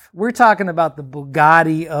stuff. We're talking about the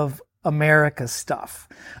Bugatti of America stuff.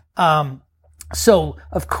 So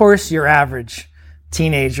of course your average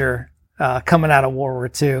teenager coming out of World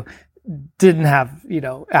War II didn't have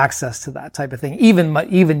access to that type of thing,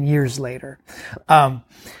 even years later.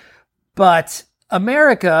 But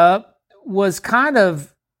America was kind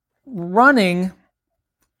of running,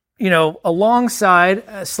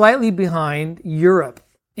 alongside, slightly behind Europe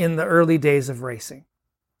in the early days of racing.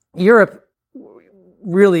 Europe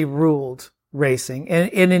really ruled racing,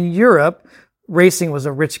 and in Europe, racing was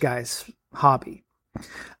a rich guy's hobby.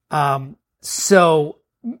 So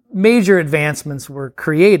major advancements were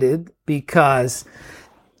created because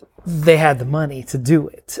they had the money to do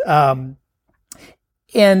it.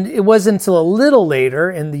 And it wasn't until a little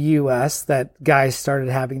later in the U.S. that guys started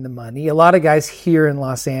having the money. A lot of guys here in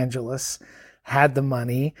Los Angeles had the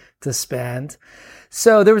money to spend.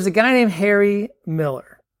 So there was a guy named Harry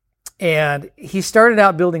Miller, and he started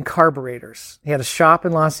out building carburetors. He had a shop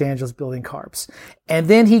in Los Angeles building carbs. And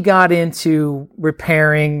then he got into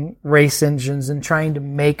repairing race engines and trying to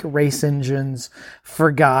make race engines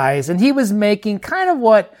for guys. And he was making kind of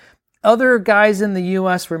what other guys in the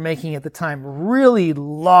U.S. were making at the time, really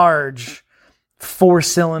large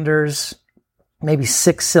 4-cylinders, maybe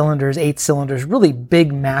 6 cylinders, 8 cylinders, really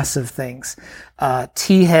big, massive things.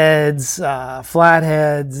 T-heads,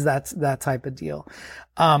 flatheads, that type of deal.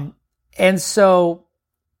 And so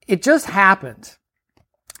it just happened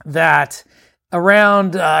that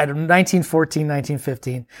around 1914,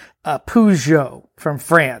 1915, Peugeot from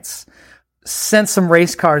France sent some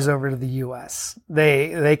race cars over to the U.S.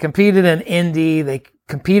 They competed in Indy. They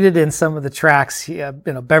competed in some of the tracks,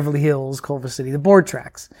 Beverly Hills, Culver City, the board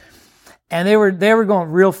tracks, and they were going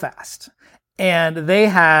real fast. And they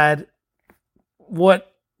had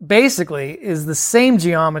what basically is the same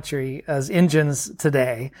geometry as engines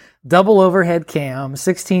today: double overhead cam,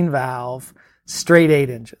 16-valve, straight 8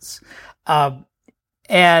 inches,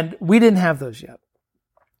 and we didn't have those yet.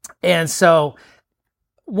 And so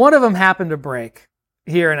one of them happened to break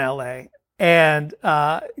here in LA and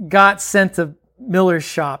got sent to Miller's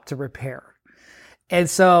shop to repair. And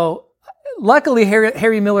so luckily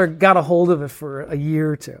Harry Miller got a hold of it for a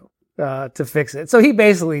year or two to fix it. So he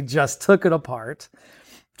basically just took it apart,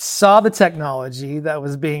 saw the technology that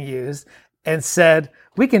was being used, and said,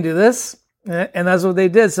 we can do this. And that's what they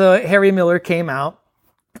did. So Harry Miller came out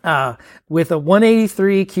with a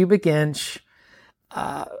 183 cubic inch,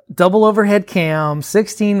 double overhead cam,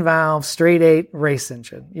 16 valve, straight 8 race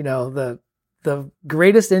engine. You know, the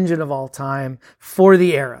greatest engine of all time for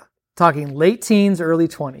the era. Talking late teens, early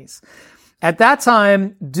 20s. At that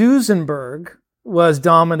time, Duesenberg was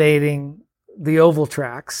dominating the oval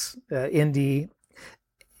tracks, Indy,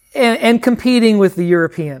 and competing with the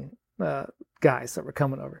European guys that were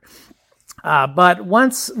coming over. But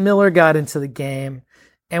once Miller got into the game,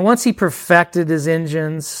 and once he perfected his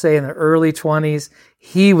engines, say in the early 20s,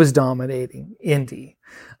 he was dominating Indy,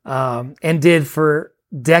 and did for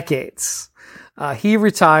decades. He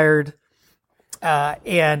retired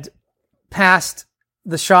and passed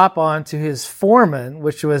the shop on to his foreman,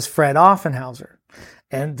 which was Fred Offenhauser.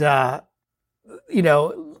 And,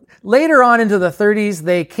 later on into the 30s,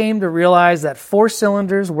 they came to realize that 4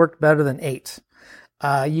 cylinders worked better than 8.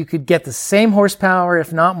 You could get the same horsepower,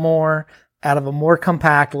 if not more, out of a more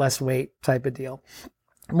compact, less weight type of deal.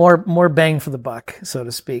 More bang for the buck, so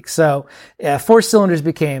to speak. So 4 cylinders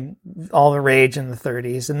became all the rage in the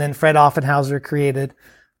 30s. And then Fred Offenhauser created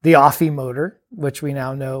the Offie motor, which we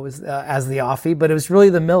now know as the Offie, but it was really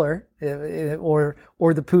the Miller or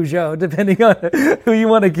the Peugeot, depending on who you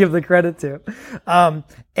want to give the credit to.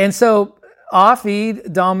 And so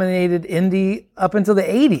Offie dominated Indy up until the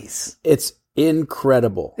 80s. It's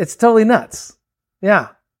incredible. It's totally nuts. Yeah.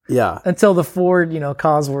 Yeah. Until the Ford,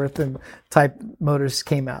 Cosworth and type motors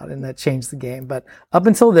came out, and that changed the game. But up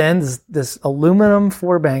until then, this aluminum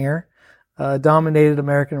 4-banger dominated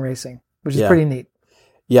American racing, which is pretty neat.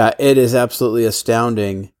 Yeah, it is absolutely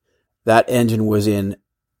astounding. That engine was in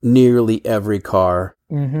nearly every car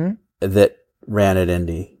that ran at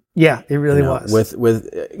Indy. Yeah, it really was. With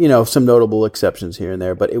some notable exceptions here and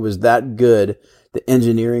there, but it was that good. The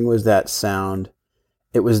engineering was that sound.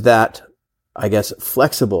 It was that, I guess,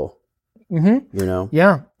 flexible. Yeah.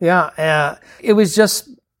 It was just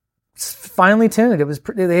finely tuned.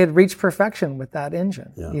 They had reached perfection with that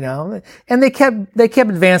engine, and they kept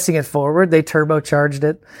advancing it forward. They turbocharged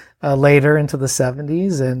it later into the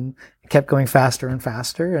 70s and kept going faster and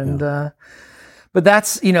faster. And but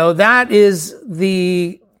that is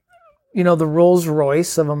the Rolls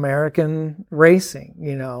Royce of American racing,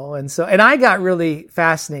 and I got really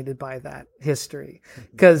fascinated by that history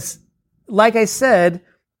because, like I said,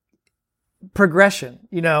 progression,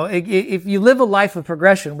 if you live a life of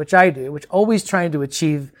progression, which I do, which always trying to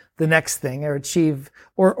achieve the next thing or achieve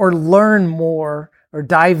or learn more or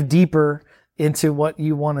dive deeper into what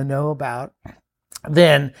you want to know about,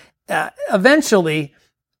 then eventually,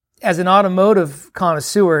 as an automotive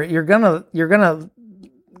connoisseur, you're gonna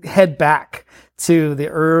head back to the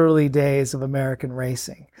early days of American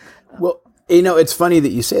racing. Well, it's funny that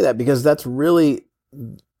you say that because that's really,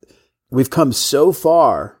 we've come so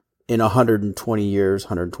far in 120 years,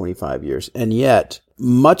 125 years. And yet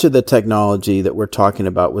much of the technology that we're talking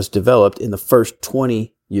about was developed in the first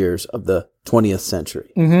 20 years of the 20th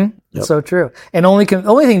century. Mm-hmm. Yep. So true. And only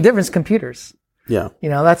thing different is computers. Yeah.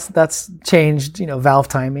 That's changed, valve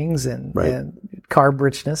timings and carb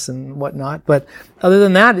richness and whatnot. But other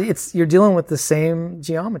than that, you're dealing with the same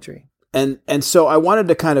geometry. And so I wanted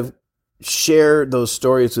to kind of share those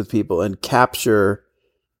stories with people and capture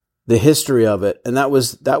the history of it. And that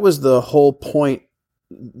was the whole point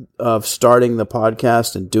of starting the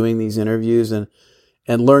podcast and doing these interviews and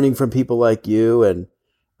learning from people like you. And,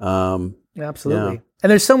 absolutely. Yeah. And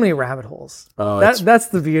there's so many rabbit holes. Oh, that's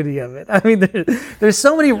the beauty of it. I mean, there's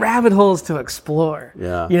so many rabbit holes to explore.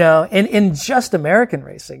 Yeah. In just American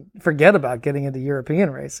racing. Forget about getting into European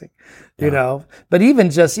racing. But even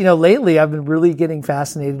just, lately I've been really getting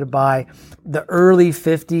fascinated by the early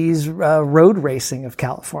 50s road racing of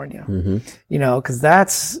California. Mm-hmm. Because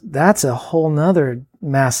that's a whole nother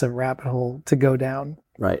massive rabbit hole to go down.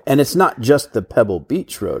 Right. And it's not just the Pebble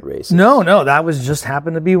Beach road races. No, that was just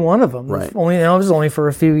happened to be one of them. Right. It was only for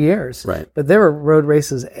a few years. Right. But there were road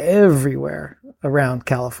races everywhere around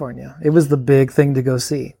California. It was the big thing to go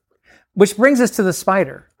see. Which brings us to the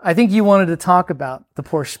Spider. I think you wanted to talk about the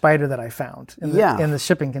Porsche Spider that I found in the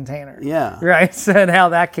shipping container. Yeah. Right. And how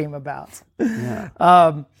that came about. Yeah.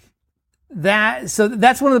 that's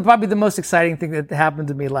one of probably the most exciting thing that happened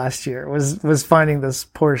to me last year was finding this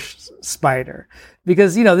Porsche Spyder,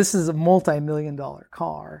 because this is a multi-million-dollar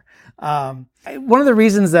car. One of the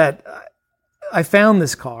reasons that I found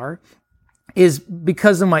this car is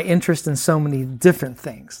because of my interest in so many different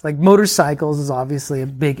things. Like motorcycles is obviously a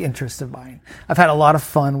big interest of mine. I've had a lot of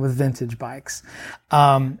fun with vintage bikes.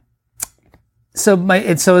 So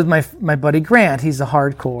is my buddy Grant. He's a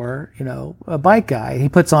hardcore, a bike guy. He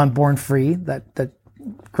puts on Born Free, that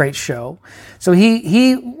great show. So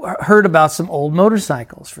he heard about some old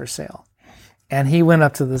motorcycles for sale, and he went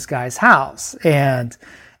up to this guy's house and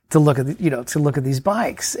to look at these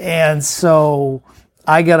bikes. And so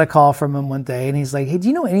I got a call from him one day, and he's like, "Hey, do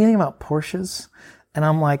you know anything about Porsches?" And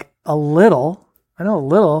I'm like, "A little. I know a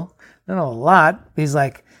little. I don't know a lot." He's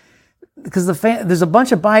like, because there's a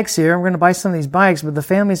bunch of bikes here. We're going to buy some of these bikes, but the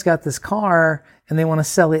family's got this car and they want to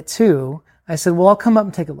sell it too. I said, well, I'll come up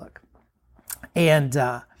and take a look. And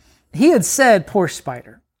he had said Porsche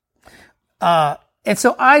Spyder. And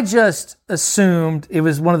so I just assumed it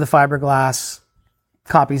was one of the fiberglass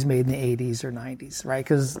copies made in the 80s or 90s, right?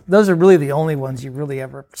 Because those are really the only ones you really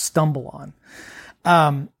ever stumble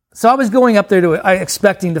on. So I was going up there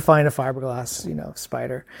expecting to find a fiberglass,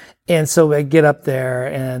 Spyder. And so I get up there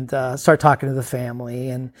and start talking to the family.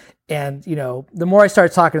 And the more I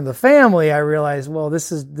started talking to the family, I realized, well,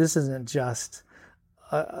 this isn't just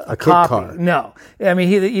a copy. Car. No. I mean,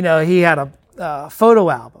 he had a photo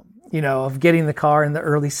album, of getting the car in the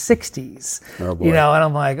early 60s. Oh, boy. And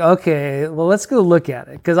I'm like, okay, well, let's go look at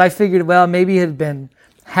it. Because I figured, well, maybe it had been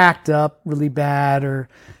hacked up really bad, or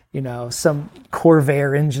some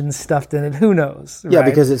Corvair engine stuffed in it. Who knows? Yeah, right?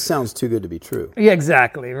 because it sounds too good to be true. Yeah,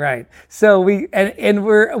 exactly. Right. So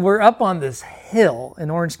we're up on this hill in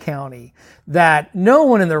Orange County that no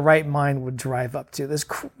one in their right mind would drive up to. This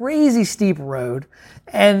crazy steep road.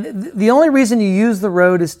 And the only reason you use the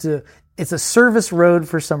road is it's a service road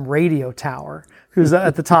for some radio tower who's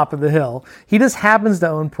at the top of the hill. He just happens to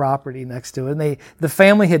own property next to it. And the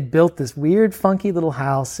family had built this weird, funky little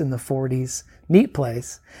house in the 40s. Neat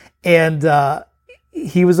place. And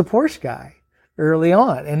he was a Porsche guy early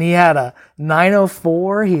on. And he had a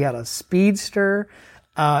 904. He had a Speedster.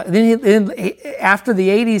 Then after the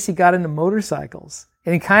 80s, he got into motorcycles.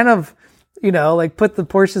 And he kind of, put the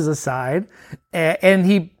Porsches aside. And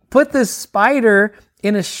he put this Spyder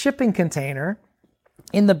in a shipping container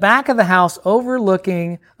in the back of the house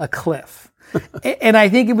overlooking a cliff. And I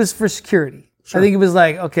think it was for security. Sure. I think it was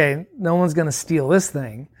like, okay, no one's going to steal this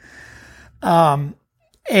thing. And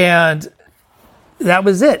that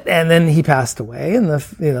was it. And then he passed away, and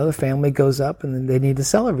the family goes up, and then they need to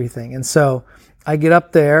sell everything. And so I get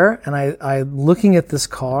up there, and I'm looking at this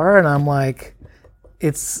car, and I'm like,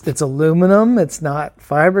 it's aluminum. It's not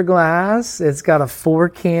fiberglass. It's got a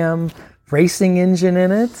 4-cam racing engine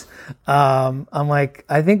in it. I'm like,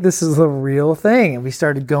 I think this is the real thing. And we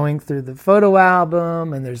started going through the photo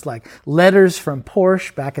album, and there's like letters from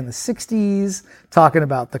Porsche back in the 60s talking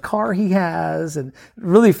about the car he has, and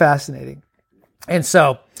really fascinating. And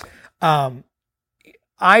so, at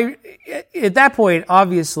that point,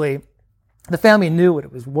 obviously, the family knew what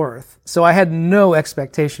it was worth. So I had no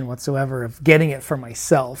expectation whatsoever of getting it for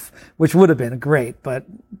myself, which would have been great, but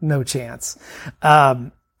no chance.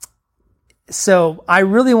 So I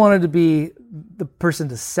really wanted to be the person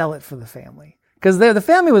to sell it for the family, because the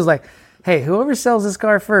family was like, hey, whoever sells this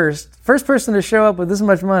car first person to show up with this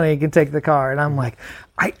much money can take the car. And I'm like,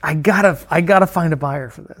 I gotta find a buyer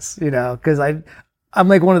for this, because I'm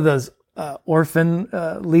like one of those orphan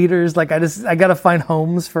leaders. Like I gotta find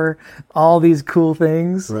homes for all these cool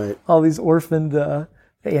things, right? All these orphaned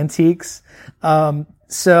antiques.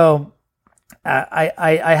 So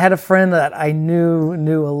I had a friend that I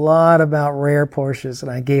knew a lot about rare Porsches,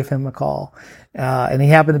 and I gave him a call, and he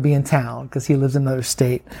happened to be in town because he lives in another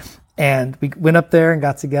state. And we went up there and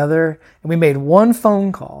got together, and we made one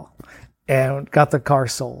phone call and got the car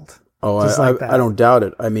sold. Oh, I don't doubt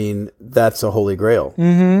it. I mean, that's a holy grail.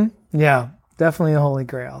 Mm-hmm. Yeah, definitely a holy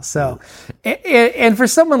grail. So, and for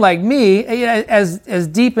someone like me, as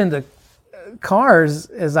deep into cars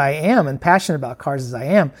as I am, and passionate about cars as I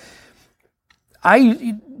am,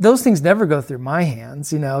 those things never go through my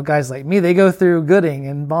hands. Guys like me, they go through Gooding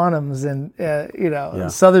and Bonhams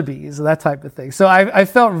and Sotheby's, that type of thing. So I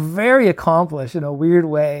felt very accomplished in a weird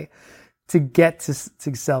way to get to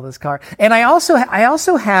sell this car. And I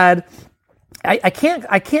also had, I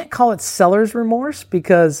can't call it seller's remorse,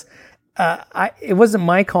 because it wasn't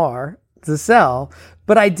my car to sell,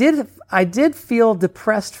 but I did feel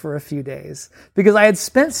depressed for a few days because I had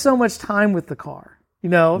spent so much time with the car.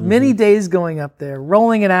 Many days going up there,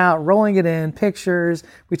 rolling it out, rolling it in, pictures.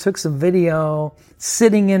 We took some video,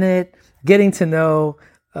 sitting in it, getting to know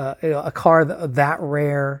a car that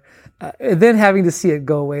rare, and then having to see it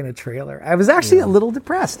go away in a trailer. I was actually a little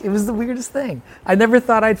depressed. It was the weirdest thing. I never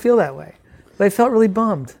thought I'd feel that way, but I felt really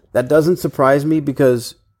bummed. That doesn't surprise me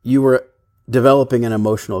because you were developing an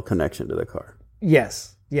emotional connection to the car.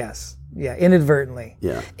 Yes, inadvertently.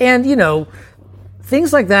 Yeah. And,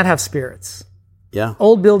 things like that have spirits. Yeah.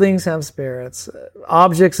 Old buildings have spirits.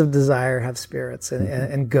 Objects of desire have spirits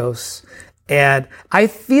and ghosts. And I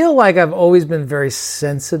feel like I've always been very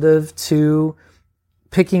sensitive to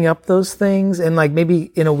picking up those things and like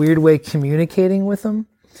maybe in a weird way communicating with them.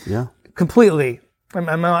 Yeah. Completely.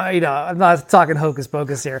 I'm not talking hocus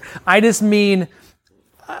pocus here. I just mean,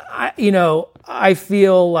 I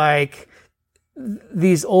feel like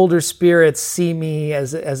these older spirits see me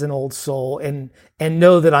as an old soul and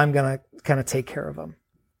know that I'm going to kind of take care of them,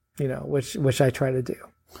 which I try to do.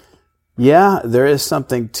 Yeah, there is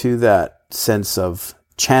something to that sense of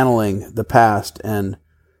channeling the past and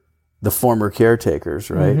the former caretakers,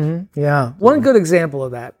 right? Mm-hmm. Yeah. One good example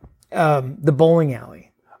of that, the bowling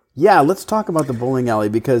alley. Yeah, let's talk about the bowling alley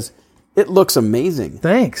because it looks amazing.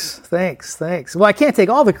 Thanks. Well, I can't take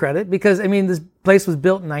all the credit because, this place was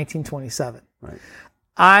built in 1927. Right.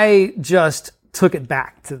 I just took it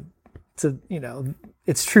back to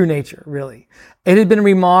its true nature, really. It had been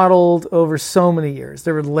remodeled over so many years.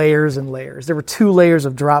 There were layers and layers. There were 2 layers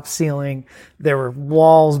of drop ceiling. There were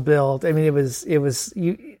walls built. It was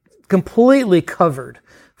completely covered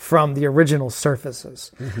from the original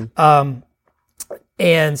surfaces. Mm-hmm.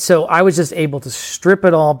 And so I was just able to strip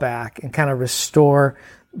it all back and kind of restore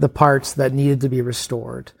the parts that needed to be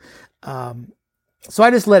restored. So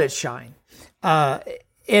I just let it shine.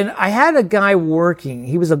 And I had a guy working.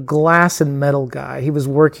 He was a glass and metal guy. He was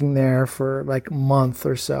working there for like a month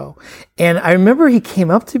or so. And I remember he came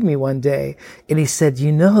up to me one day and he said,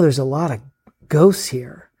 there's a lot of ghosts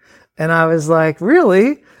here. And I was like,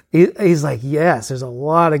 really? He's like, yes, there's a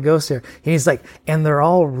lot of ghosts here. And he's like, and they're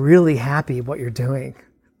all really happy what you're doing.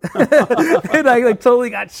 And I totally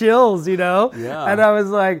got chills, Yeah. And I was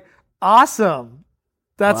like, awesome.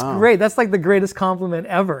 That's great. That's like the greatest compliment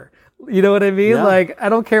ever. You know what I mean? Yeah. Like, I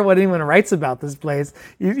don't care what anyone writes about this place.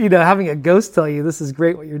 Having a ghost tell you this is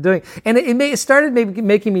great what you're doing. And it started maybe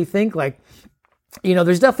making me think like,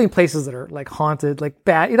 there's definitely places that are like haunted, like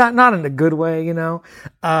bad, not in a good way,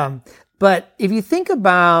 But if you think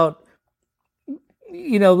about,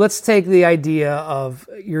 let's take the idea of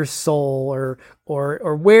your soul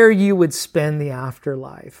or where you would spend the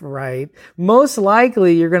afterlife, right? Most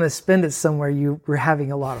likely you're going to spend it somewhere you were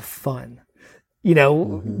having a lot of fun.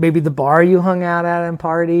 Maybe the bar you hung out at and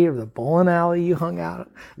party or the bowling alley you hung out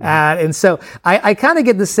at. And so I kind of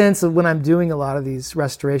get the sense of when I'm doing a lot of these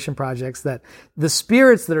restoration projects that the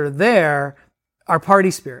spirits that are there are party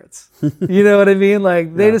spirits. You know what I mean?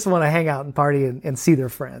 Like they just want to hang out and party and see their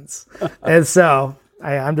friends. And so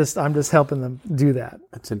I'm just helping them do that.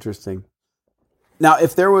 That's interesting. Now,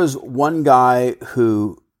 if there was one guy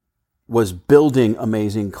who was building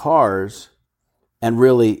amazing cars and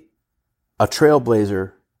really a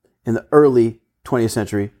trailblazer in the early 20th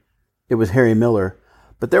century, it was Harry Miller.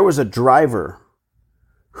 But there was a driver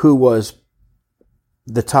who was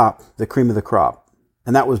the cream of the crop,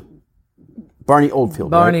 and that was Barney Oldfield.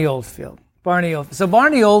 Barney Oldfield. So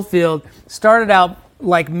Barney Oldfield started out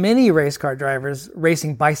like many race car drivers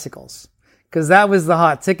racing bicycles, because that was the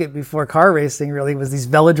hot ticket before car racing really was these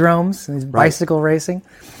velodromes and these bicycle racing.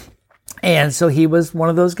 And so he was one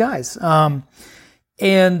of those guys.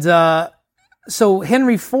 So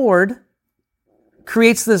Henry Ford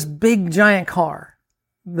creates this big giant car,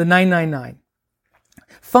 the 999.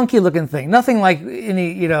 Funky looking thing. Nothing like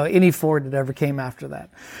any Ford that ever came after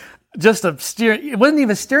that. Just it wasn't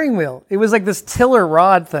even a steering wheel. It was like this tiller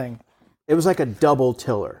rod thing. It was like a double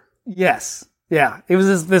tiller. Yes. Yeah. It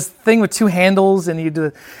was this thing with 2 handles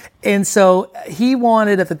and so he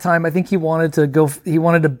wanted at the time, I think he wanted to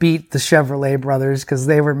beat the Chevrolet brothers because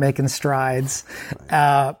they were making strides.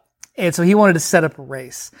 And so he wanted to set up a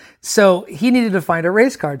race. So he needed to find a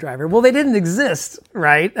race car driver. Well, they didn't exist,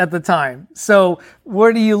 right, at the time. So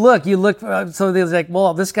where do you look? So they was like,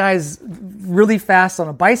 well, this guy's really fast on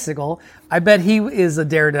a bicycle. I bet he is a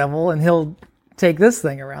daredevil and he'll take this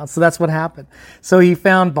thing around. So that's what happened. So he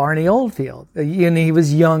found Barney Oldfield, and he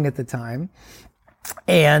was young at the time.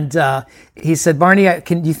 And he said, Barney,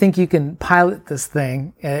 do you think you can pilot this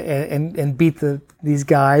thing and beat these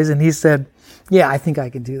guys? And he said, yeah, I think I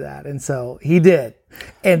can do that. And so he did.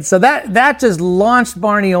 And so that just launched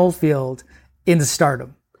Barney Oldfield into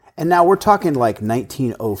stardom. And now we're talking like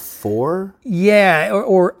 1904? Yeah,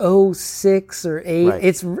 or 06 or 8. Right.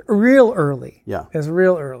 It's real early. Yeah. It's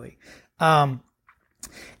real early.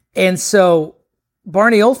 And so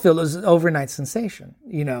Barney Oldfield was an overnight sensation,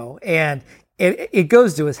 and it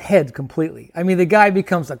goes to his head completely. I mean, the guy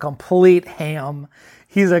becomes a complete ham.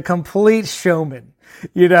 He's a complete showman.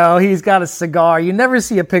 He's got a cigar. You never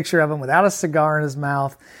see a picture of him without a cigar in his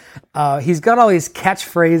mouth. He's got all these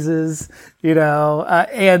catchphrases,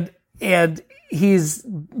 and he's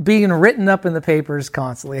being written up in the papers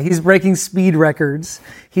constantly. He's breaking speed records.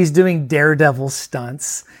 He's doing daredevil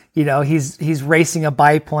stunts. He's racing a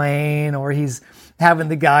biplane, or he's having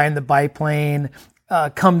the guy in the biplane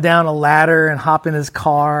come down a ladder and hop in his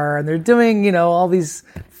car. And they're doing, all these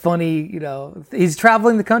funny, he's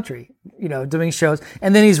traveling the country, doing shows.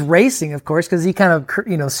 And then he's racing, of course, because he kind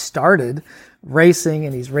of, started racing,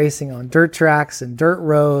 and he's racing on dirt tracks and dirt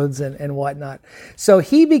roads and whatnot. So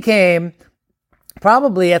he became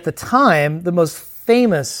probably at the time the most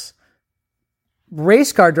famous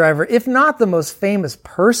race car driver, if not the most famous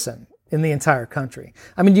person in the entire country.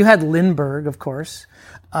 I mean, you had Lindbergh, of course,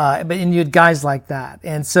 and you had guys like that.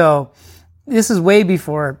 And so this is way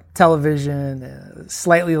before television,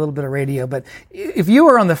 slightly a little bit of radio. But if you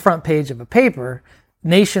were on the front page of a paper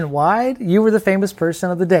nationwide, you were the famous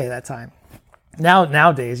person of the day that time.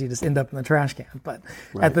 Nowadays, you just end up in the trash can. But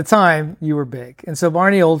At the time, you were big. And so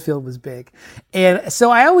Barney Oldfield was big. And so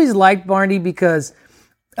I always liked Barney because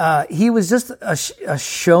he was just a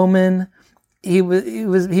showman. He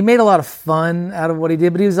made a lot of fun out of what he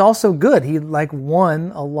did, but he was also good. He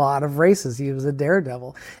won a lot of races. He was a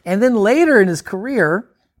daredevil. And then later in his career,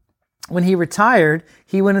 when he retired,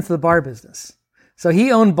 he went into the bar business. So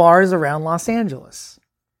he owned bars around Los Angeles,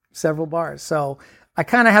 several bars. So I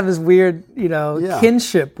kind of have this weird,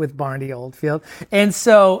 kinship with Barney Oldfield. And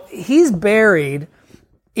so he's buried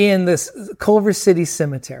in this Culver City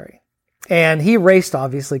cemetery. And he raced,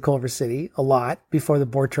 obviously, Culver City a lot before the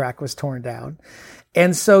board track was torn down.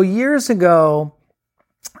 And so years ago,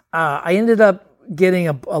 I ended up getting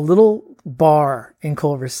a little bar in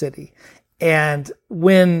Culver City. And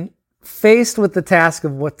when faced with the task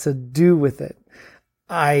of what to do with it,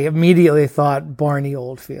 I immediately thought Barney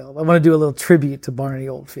Oldfield. I want to do a little tribute to Barney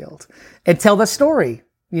Oldfield and tell the story,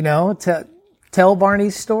 tell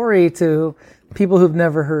Barney's story to people who've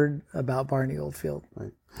never heard about Barney Oldfield.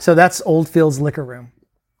 Right. So that's Oldfield's Liquor Room.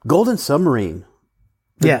 Golden Submarine.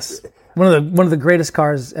 Yes. One of the greatest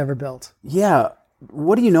cars ever built. Yeah.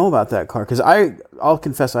 What do you know about that car? Because I'll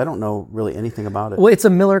confess I don't know really anything about it. Well, it's a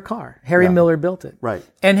Miller car. Harry Miller built it. Right.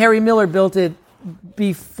 And Harry Miller built it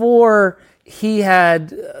before he had,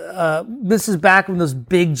 this is back when those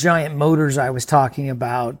big giant motors I was talking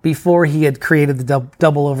about, before he had created the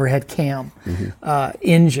double overhead cam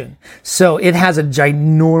engine. So it has a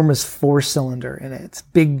ginormous 4-cylinder in it. It's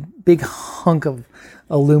big hunk of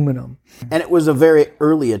aluminum. And it was a very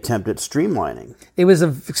early attempt at streamlining. It was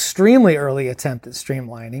an extremely early attempt at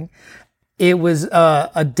streamlining. It was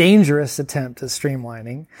a dangerous attempt at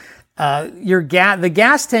streamlining. The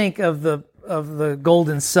gas tank of the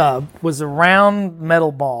Golden Sub was a round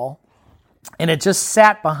metal ball, and it just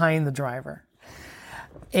sat behind the driver.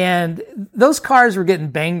 And those cars were getting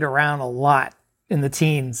banged around a lot in the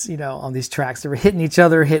teens, on these tracks. They were hitting each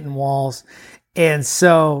other, hitting walls. And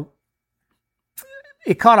so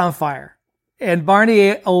it caught on fire. And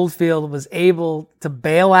Barney Oldfield was able to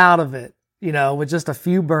bail out of it, with just a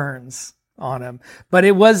few burns on him. But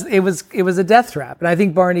it was a death trap. And I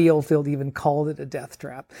think Barney Oldfield even called it a death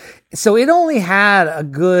trap. So it only had a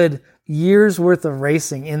good year's worth of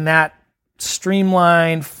racing in that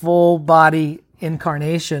streamlined, full body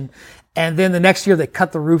incarnation. And then the next year they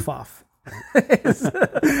cut the roof off.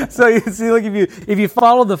 So you see, if you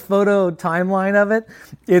follow the photo timeline of it,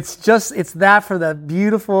 it's that for the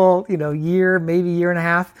beautiful, year, maybe year and a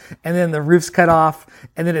half, and then the roof's cut off,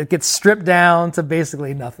 and then it gets stripped down to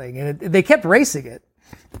basically nothing. And they kept racing it,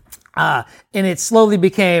 and it slowly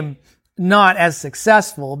became not as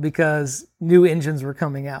successful because new engines were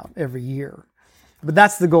coming out every year. But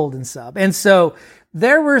that's the Golden Sub, and so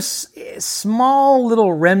there were small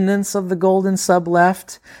little remnants of the Golden Sub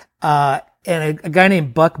left. And a guy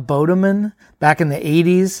named Buck Bodeman back in the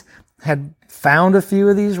 80s had found a few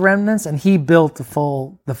of these remnants, and he built the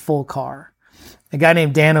full car. A guy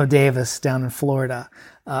named Dan O'Davis down in Florida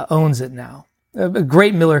owns it now. A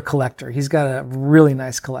great Miller collector. He's got a really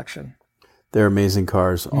nice collection. They're amazing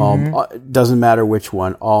cars. Doesn't matter which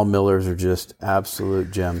one. All Millers are just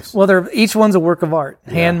absolute gems. Well, each one's a work of art,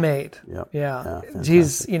 handmade. Yep. Yeah.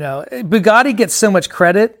 He's, Bugatti gets so much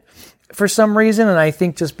credit for some reason, and I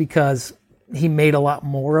think just because he made a lot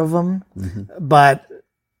more of them. Mm-hmm. But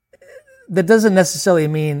that doesn't necessarily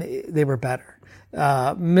mean they were better.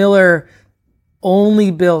 Miller only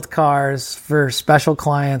built cars for special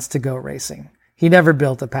clients to go racing. He never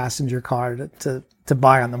built a passenger car to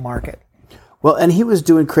buy on the market. Well, and he was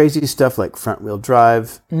doing crazy stuff like front-wheel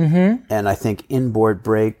drive, and I think inboard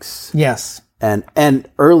brakes. Yes. And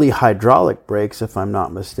early hydraulic brakes, if I'm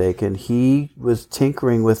not mistaken. He was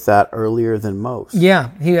tinkering with that earlier than most.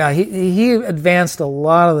 Yeah, he advanced a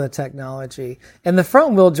lot of the technology. And the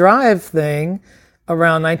front-wheel drive thing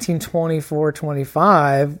around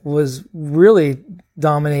 1924-25 was really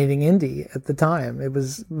dominating Indy at the time. It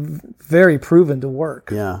was very proven to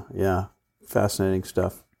work. Yeah. Fascinating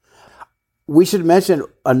stuff. We should mention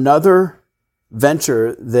another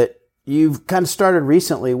venture that you've kind of started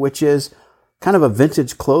recently, which is kind of a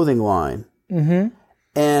vintage clothing line. Mm-hmm.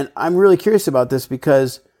 And I'm really curious about this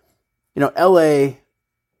because, LA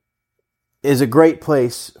is a great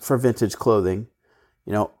place for vintage clothing.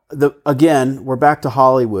 Again, we're back to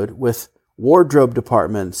Hollywood with wardrobe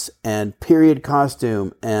departments and period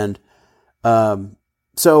costume. And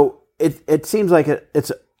so it seems like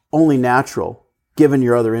it's only natural, given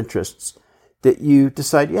your other interests, that you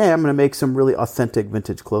decide, I'm going to make some really authentic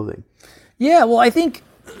vintage clothing. Yeah, well, I think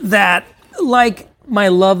that, like my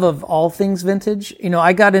love of all things vintage,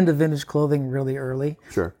 I got into vintage clothing really early.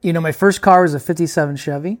 Sure. My first car was a 57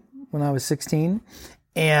 Chevy when I was 16.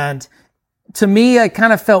 And to me, I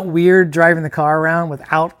kind of felt weird driving the car around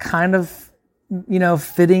without kind of,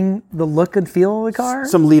 fitting the look and feel of the car.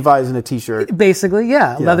 Some Levi's and a t-shirt. Basically,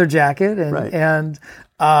 yeah. Leather jacket and, right. and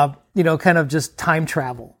kind of just time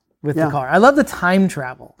travel with the car. I love the time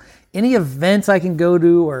travel. Any event I can go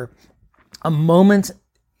to or a moment,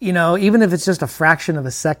 even if it's just a fraction of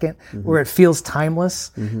a second where it feels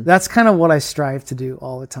timeless, that's kind of what I strive to do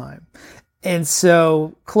all the time. And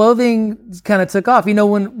so clothing kind of took off.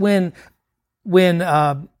 When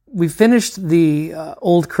we finished the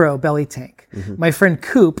Old Crow belly tank, my friend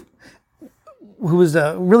Coop, who was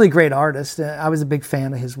a really great artist, I was a big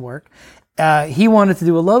fan of his work, he wanted to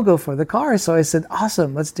do a logo for the car. So I said,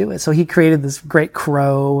 awesome, let's do it. So he created this great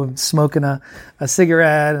crow smoking a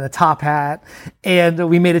cigarette and a top hat. And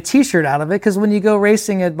we made a t-shirt out of it because when you go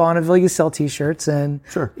racing at Bonneville, you sell t-shirts and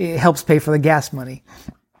it helps pay for the gas money.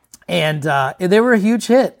 And they were a huge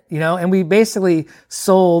hit, and we basically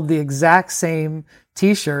sold the exact same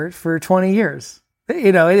t-shirt for 20 years,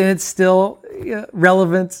 and it's still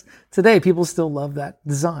relevant today. People still love that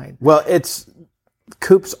design. Well, it's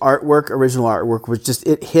Coop's original artwork was just,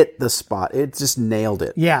 it hit the spot. It just nailed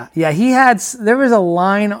it. Yeah. There was a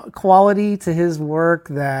line quality to his work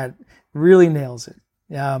that really nails it.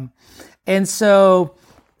 And so,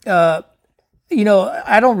 I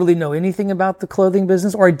don't really know anything about the clothing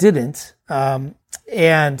business, or I didn't. So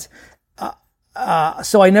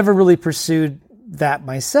I never really pursued that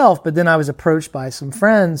myself, but then I was approached by some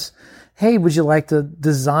friends. Hey, would you like to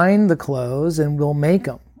design the clothes and we'll make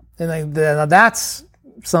them? And that's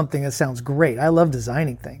something that sounds great. I love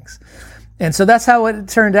designing things. And so that's how it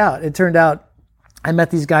turned out. It turned out I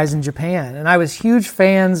met these guys in Japan, and I was huge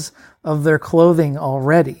fans of their clothing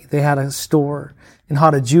already. They had a store in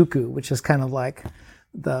Harajuku, which is kind of like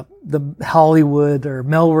the Hollywood or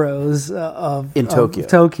Melrose of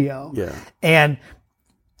Tokyo. Yeah. And,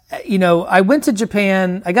 I went to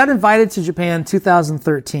Japan. I got invited to Japan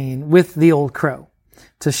 2013 with the Old Crow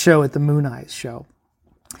to show at the Moon Eyes show.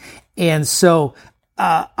 And so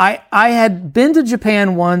I had been to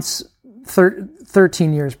Japan once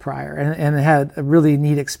 13 years prior and had a really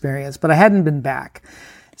neat experience, but I hadn't been back.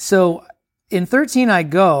 So in 13 I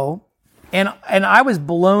go, and I was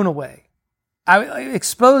blown away. I was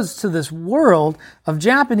exposed to this world of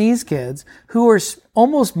Japanese kids who are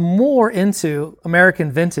almost more into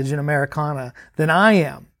American vintage and Americana than I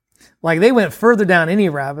am. Like, they went further down any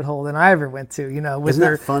rabbit hole than I ever went to, with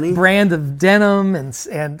their brand of denim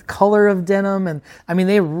and color of denim. And I mean,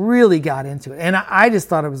 they really got into it. And I just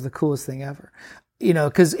thought it was the coolest thing ever,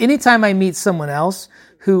 because anytime I meet someone else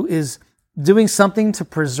who is doing something to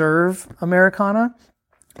preserve Americana,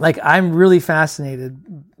 like, I'm really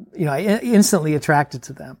fascinated, instantly attracted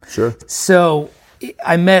to them. Sure. So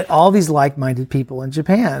I met all these like-minded people in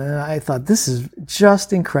Japan, and I thought, this is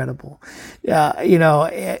just incredible.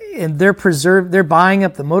 And they're buying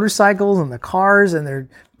up the motorcycles and the cars, and they're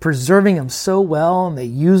preserving them so well, and they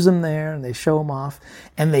use them there, and they show them off,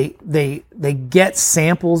 and they get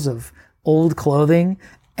samples of old clothing,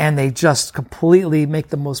 and they just completely make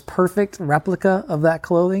the most perfect replica of that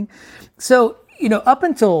clothing. So, up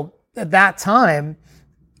until that time,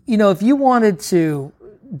 if you wanted to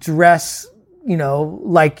dress,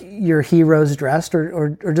 like your heroes dressed,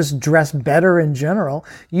 or just dress better in general,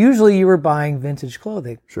 usually you were buying vintage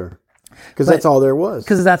clothing. Sure. Because that's all there was.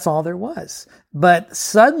 Because that's all there was. But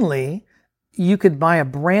suddenly, you could buy a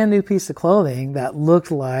brand new piece of clothing that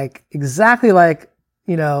looked exactly like,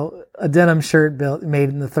 a denim shirt made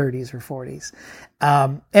in the 30s or 40s.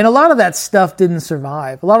 And a lot of that stuff didn't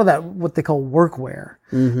survive. A lot of that, what they call workwear,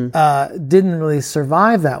 didn't really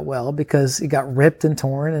survive that well because it got ripped and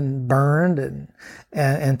torn and burned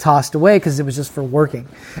and tossed away because it was just for working.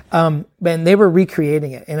 And they were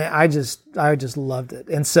recreating it, and I just loved it.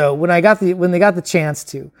 And so when they got the chance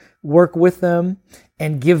to work with them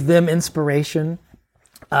and give them inspiration,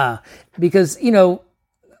 because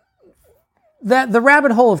that the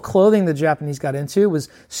rabbit hole of clothing the Japanese got into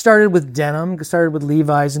started with denim, started with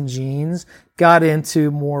Levi's and jeans, got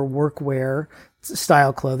into more workwear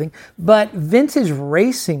style clothing. But vintage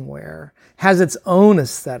racing wear has its own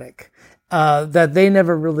aesthetic that they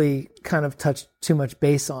never really kind of touched too much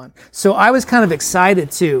base on. So I was kind of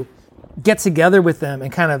excited to get together with them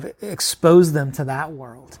and kind of expose them to that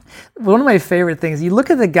world. One of my favorite things, you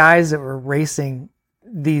look at the guys that were racing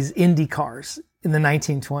these Indy cars in the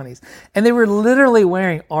 1920s, and they were literally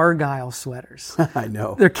wearing Argyle sweaters. I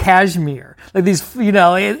know. They're cashmere, like these. You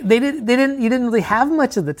didn't really have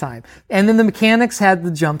much of the time. And then the mechanics had the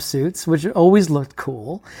jumpsuits, which always looked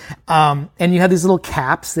cool. And you had these little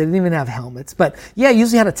caps. They didn't even have helmets, but yeah,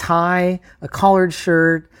 usually had a tie, a collared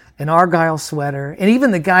shirt, an Argyle sweater, and even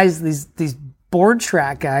the guys, these board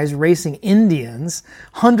track guys racing Indians,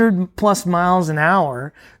 100+ miles an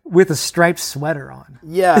hour with a striped sweater on.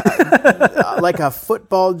 Yeah, like a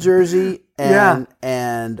football jersey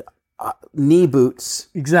and knee boots.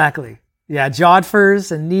 Exactly. Yeah,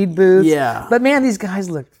 jodhpurs and knee boots. Yeah. But man, these guys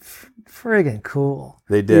look friggin' cool.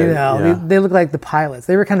 They did. They look like the pilots.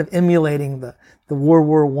 They were kind of emulating the World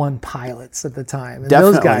War I pilots at the time. And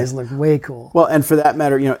Definitely. Those guys looked way cool. Well, and for that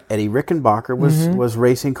matter, Eddie Rickenbacker was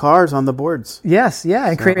racing cars on the boards. Yes, yeah,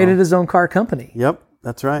 and created his own car company. Yep,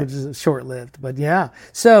 that's right. Which is short-lived, but yeah.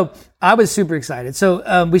 So I was super excited.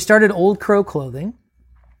 So we started Old Crow Clothing,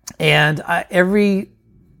 and every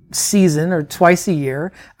season or twice a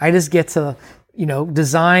year, I just get to,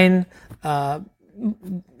 design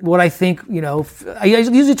what I think, I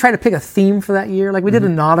usually try to pick a theme for that year. Like we did a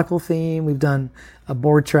nautical theme, we've done a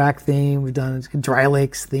board track theme, we've done a dry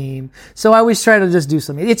lakes theme. So I always try to just do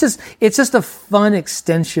something. It's just a fun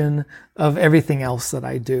extension of everything else that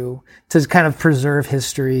I do to kind of preserve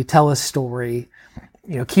history, tell a story,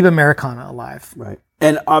 keep Americana alive. Right.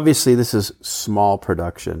 And obviously this is small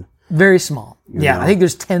production. Very small. I think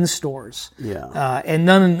there's 10 stores. Yeah. And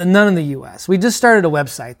none in the U.S. We just started a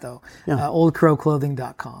website, though,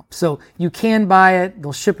 oldcrowclothing.com. So you can buy it.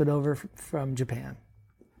 They'll ship it over from Japan.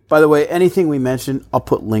 By the way, anything we mentioned, I'll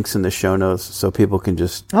put links in the show notes so people can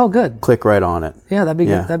just click right on it. Yeah, that'd be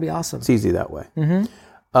good. That'd be awesome. It's easy that way.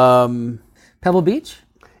 Pebble Beach?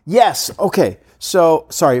 Yes. Okay. So,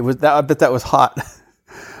 sorry, I bet that was hot.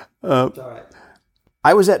 It's all right.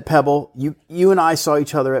 I was at Pebble. You and I saw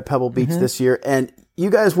each other at Pebble Beach this year, and you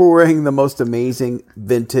guys were wearing the most amazing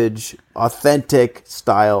vintage, authentic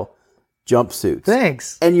style jumpsuits.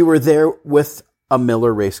 Thanks. And you were there with a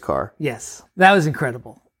Miller race car. Yes, that was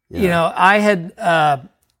incredible. Yeah. I had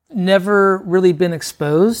never really been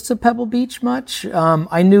exposed to Pebble Beach much.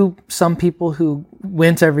 I knew some people who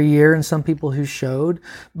went every year and some people who showed,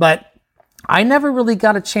 but I never really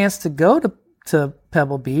got a chance to go to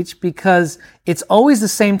Pebble Beach because it's always the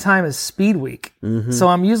same time as Speed Week. So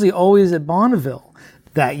I'm usually always at Bonneville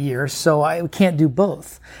that year, so I can't do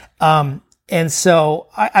both. And so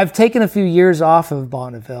I've taken a few years off of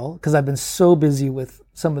Bonneville because I've been so busy with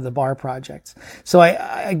some of the bar projects. So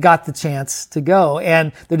I got the chance to go,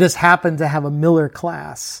 and they just happened to have a Miller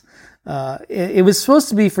class. It was supposed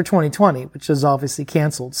to be for 2020, which was obviously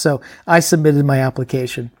canceled. So I submitted my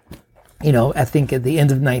application, I think at the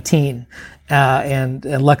end of 19, and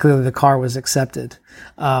luckily the car was accepted.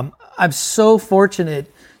 I'm so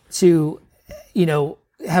fortunate to,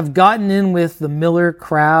 have gotten in with the Miller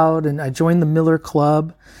crowd, and I joined the Miller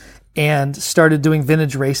Club and started doing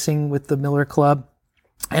vintage racing with the Miller Club.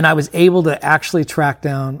 And I was able to actually track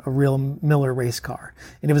down a real Miller race car.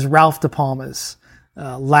 And it was Ralph De Palma's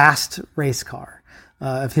last race car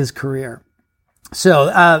of his career.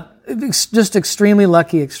 So it's just extremely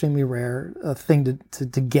lucky, extremely rare thing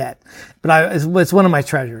to get. But it's one of my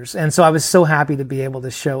treasures. And so I was so happy to be able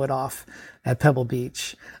to show it off at Pebble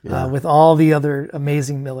Beach with all the other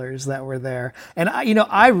amazing Millers that were there. And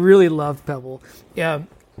I really loved Pebble.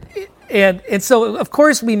 And so of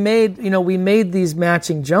course we made these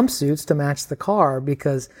matching jumpsuits to match the car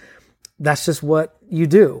because that's just what you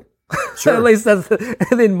do. Sure. At least that's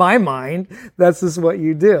in my mind. That's just what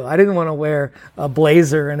you do. I didn't want to wear a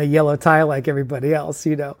blazer and a yellow tie like everybody else,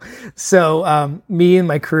 So me and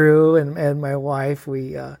my crew and my wife,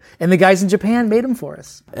 and the guys in Japan made them for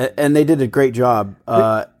us. And they did a great job.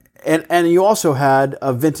 And you also had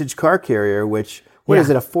a vintage car carrier, which is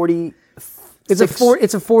it, a 40?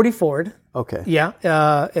 It's a 40 Ford. Okay. Yeah.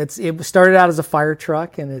 It started out as a fire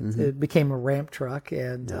truck, and it became a ramp truck.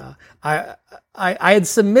 And I had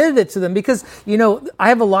submitted it to them because I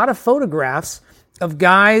have a lot of photographs of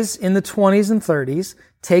guys in the 20s and 30s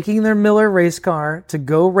taking their Miller race car to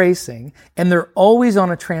go racing, and they're always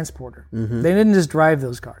on a transporter. They didn't just drive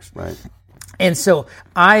those cars. Right. And so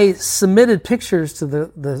I submitted pictures to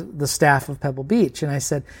the staff of Pebble Beach, and I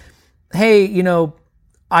said, hey,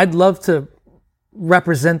 I'd love to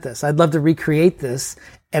represent this. I'd love to recreate this,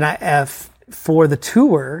 and for the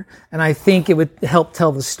tour, and I think it would help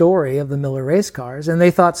tell the story of the Miller race cars, and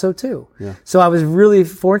they thought so too. Yeah. So I was really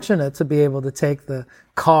fortunate to be able to take the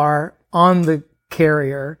car on the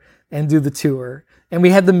carrier and do the tour. And we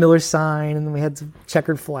had the Miller sign, and we had some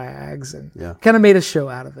checkered flags, and kind of made a show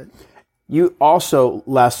out of it. You also,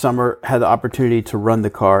 last summer, had the opportunity to run the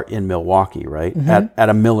car in Milwaukee, right? At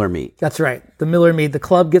a Miller meet. That's right. The Miller meet. The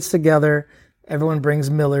club gets together. Everyone brings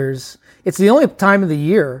Millers. It's the only time of the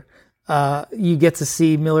year you get to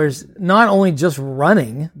see Millers not only just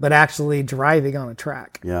running, but actually driving on a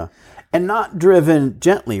track. Yeah. And not driven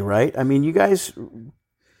gently, right? I mean, you guys...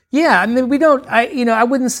 Yeah, I mean, we don't... I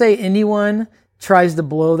wouldn't say anyone tries to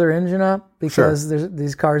blow their engine up because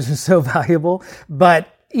these cars are so valuable. But,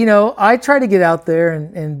 I try to get out there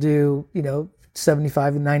and do,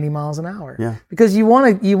 75 and 90 miles an hour. Yeah. Because you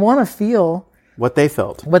want to feel... What they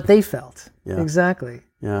felt. Yeah. Exactly.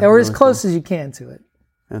 Yeah, or as close as you can to it.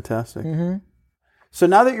 Fantastic. So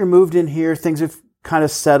now that you're moved in here, things have kind of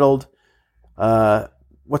settled.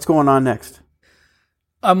 What's going on next?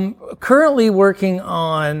 I'm currently working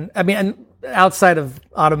on, outside of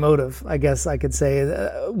automotive, I guess I could say,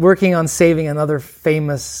 working on saving another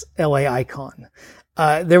famous LA icon.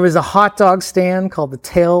 There was a hot dog stand called the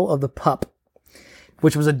Tail of the Pup,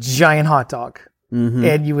 which was a giant hot dog.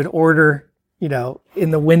 And you would order,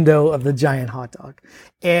 in the window of the giant hot dog.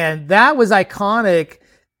 And that was iconic,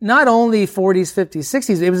 not only 40s, 50s,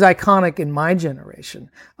 60s, it was iconic in my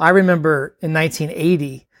generation. I remember in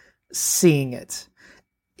 1980 seeing it.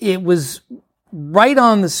 It was right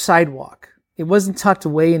on the sidewalk. It wasn't tucked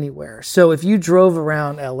away anywhere. So if you drove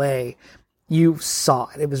around LA, you saw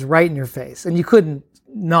it. It was right in your face. And you couldn't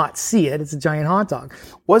not see it. It's a giant hot dog.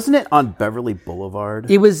 Wasn't it on Beverly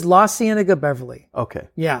Boulevard? It was La Cienega Beverly. Okay.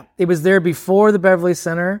 Yeah. It was there before the Beverly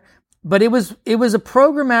Center. But it was a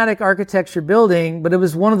programmatic architecture building, but it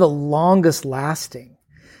was one of the longest lasting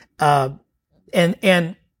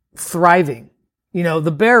and thriving.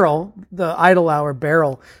 The barrel, the Idle Hour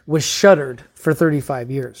barrel, was shuttered for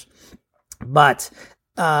 35 years. But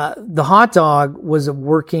the hot dog was a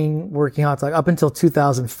working hot dog up until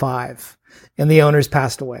 2005, and the owners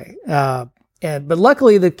passed away. But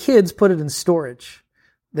luckily, the kids put it in storage.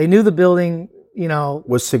 They knew the building,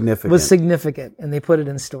 was significant, and they put it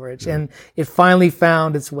in storage. And it finally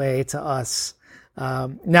found its way to us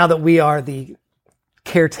now that we are the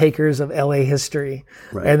caretakers of LA history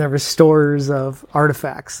and the restorers of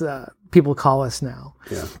artifacts. People call us now.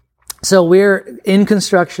 Yeah. So we're in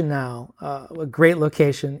construction now, a great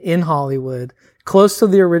location in Hollywood, close to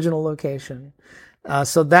the original location.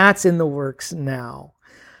 So that's in the works now.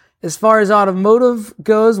 As far as automotive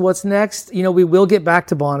goes, what's next? We will get back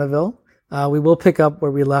to Bonneville. We will pick up where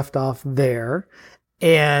we left off there.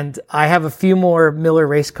 And I have a few more Miller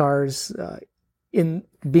race cars in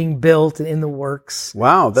being built and in the works.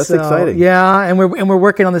 Wow, that's exciting. Yeah, and we're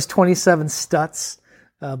working on this 27 Stutz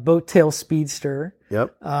boat tail speedster.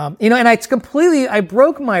 Yep. And I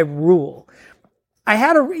broke my rule. I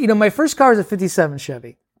had my first car was a 57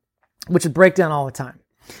 Chevy, which would break down all the time.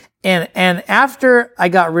 And after I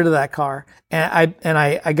got rid of that car and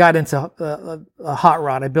I got into a hot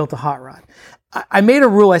rod, I built a hot rod. I made a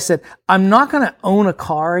rule. I said, I'm not going to own a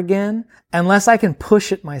car again unless I can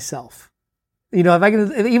push it myself. Even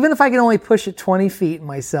if I can only push it 20 feet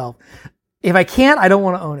myself. If I can't, I don't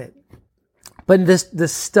want to own it. But this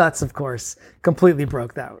Stutz, of course, completely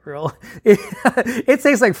broke that rule. It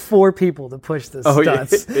takes like 4 people to push this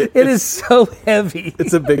Stutz. Yeah. It is so heavy.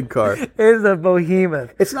 It's a big car. It is a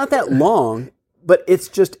behemoth. It's not that long, but it's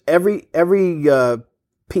just every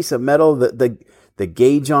piece of metal, the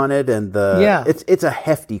gauge on it and it's a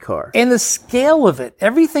hefty car. And the scale of it,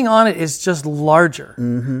 everything on it is just larger.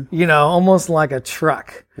 You know, almost like a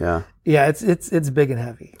truck. Yeah. Yeah, it's big and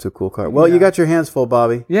heavy. It's a cool car. Well, you got your hands full,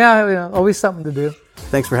 Bobby. Yeah, always something to do.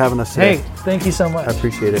 Thanks for having us today. Hey, thank you so much. I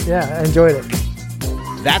appreciate it. Yeah, I enjoyed it.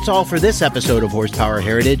 That's all for this episode of Horsepower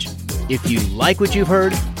Heritage. If you like what you've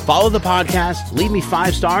heard, follow the podcast, leave me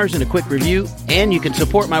 5 stars and a quick review, and you can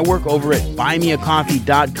support my work over at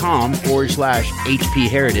buymeacoffee.com/HP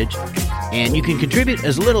Heritage. And you can contribute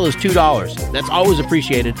as little as $2. That's always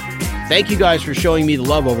appreciated. Thank you guys for showing me the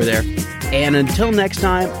love over there. And until next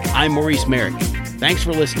time, I'm Maurice Merrick. Thanks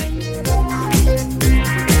for listening.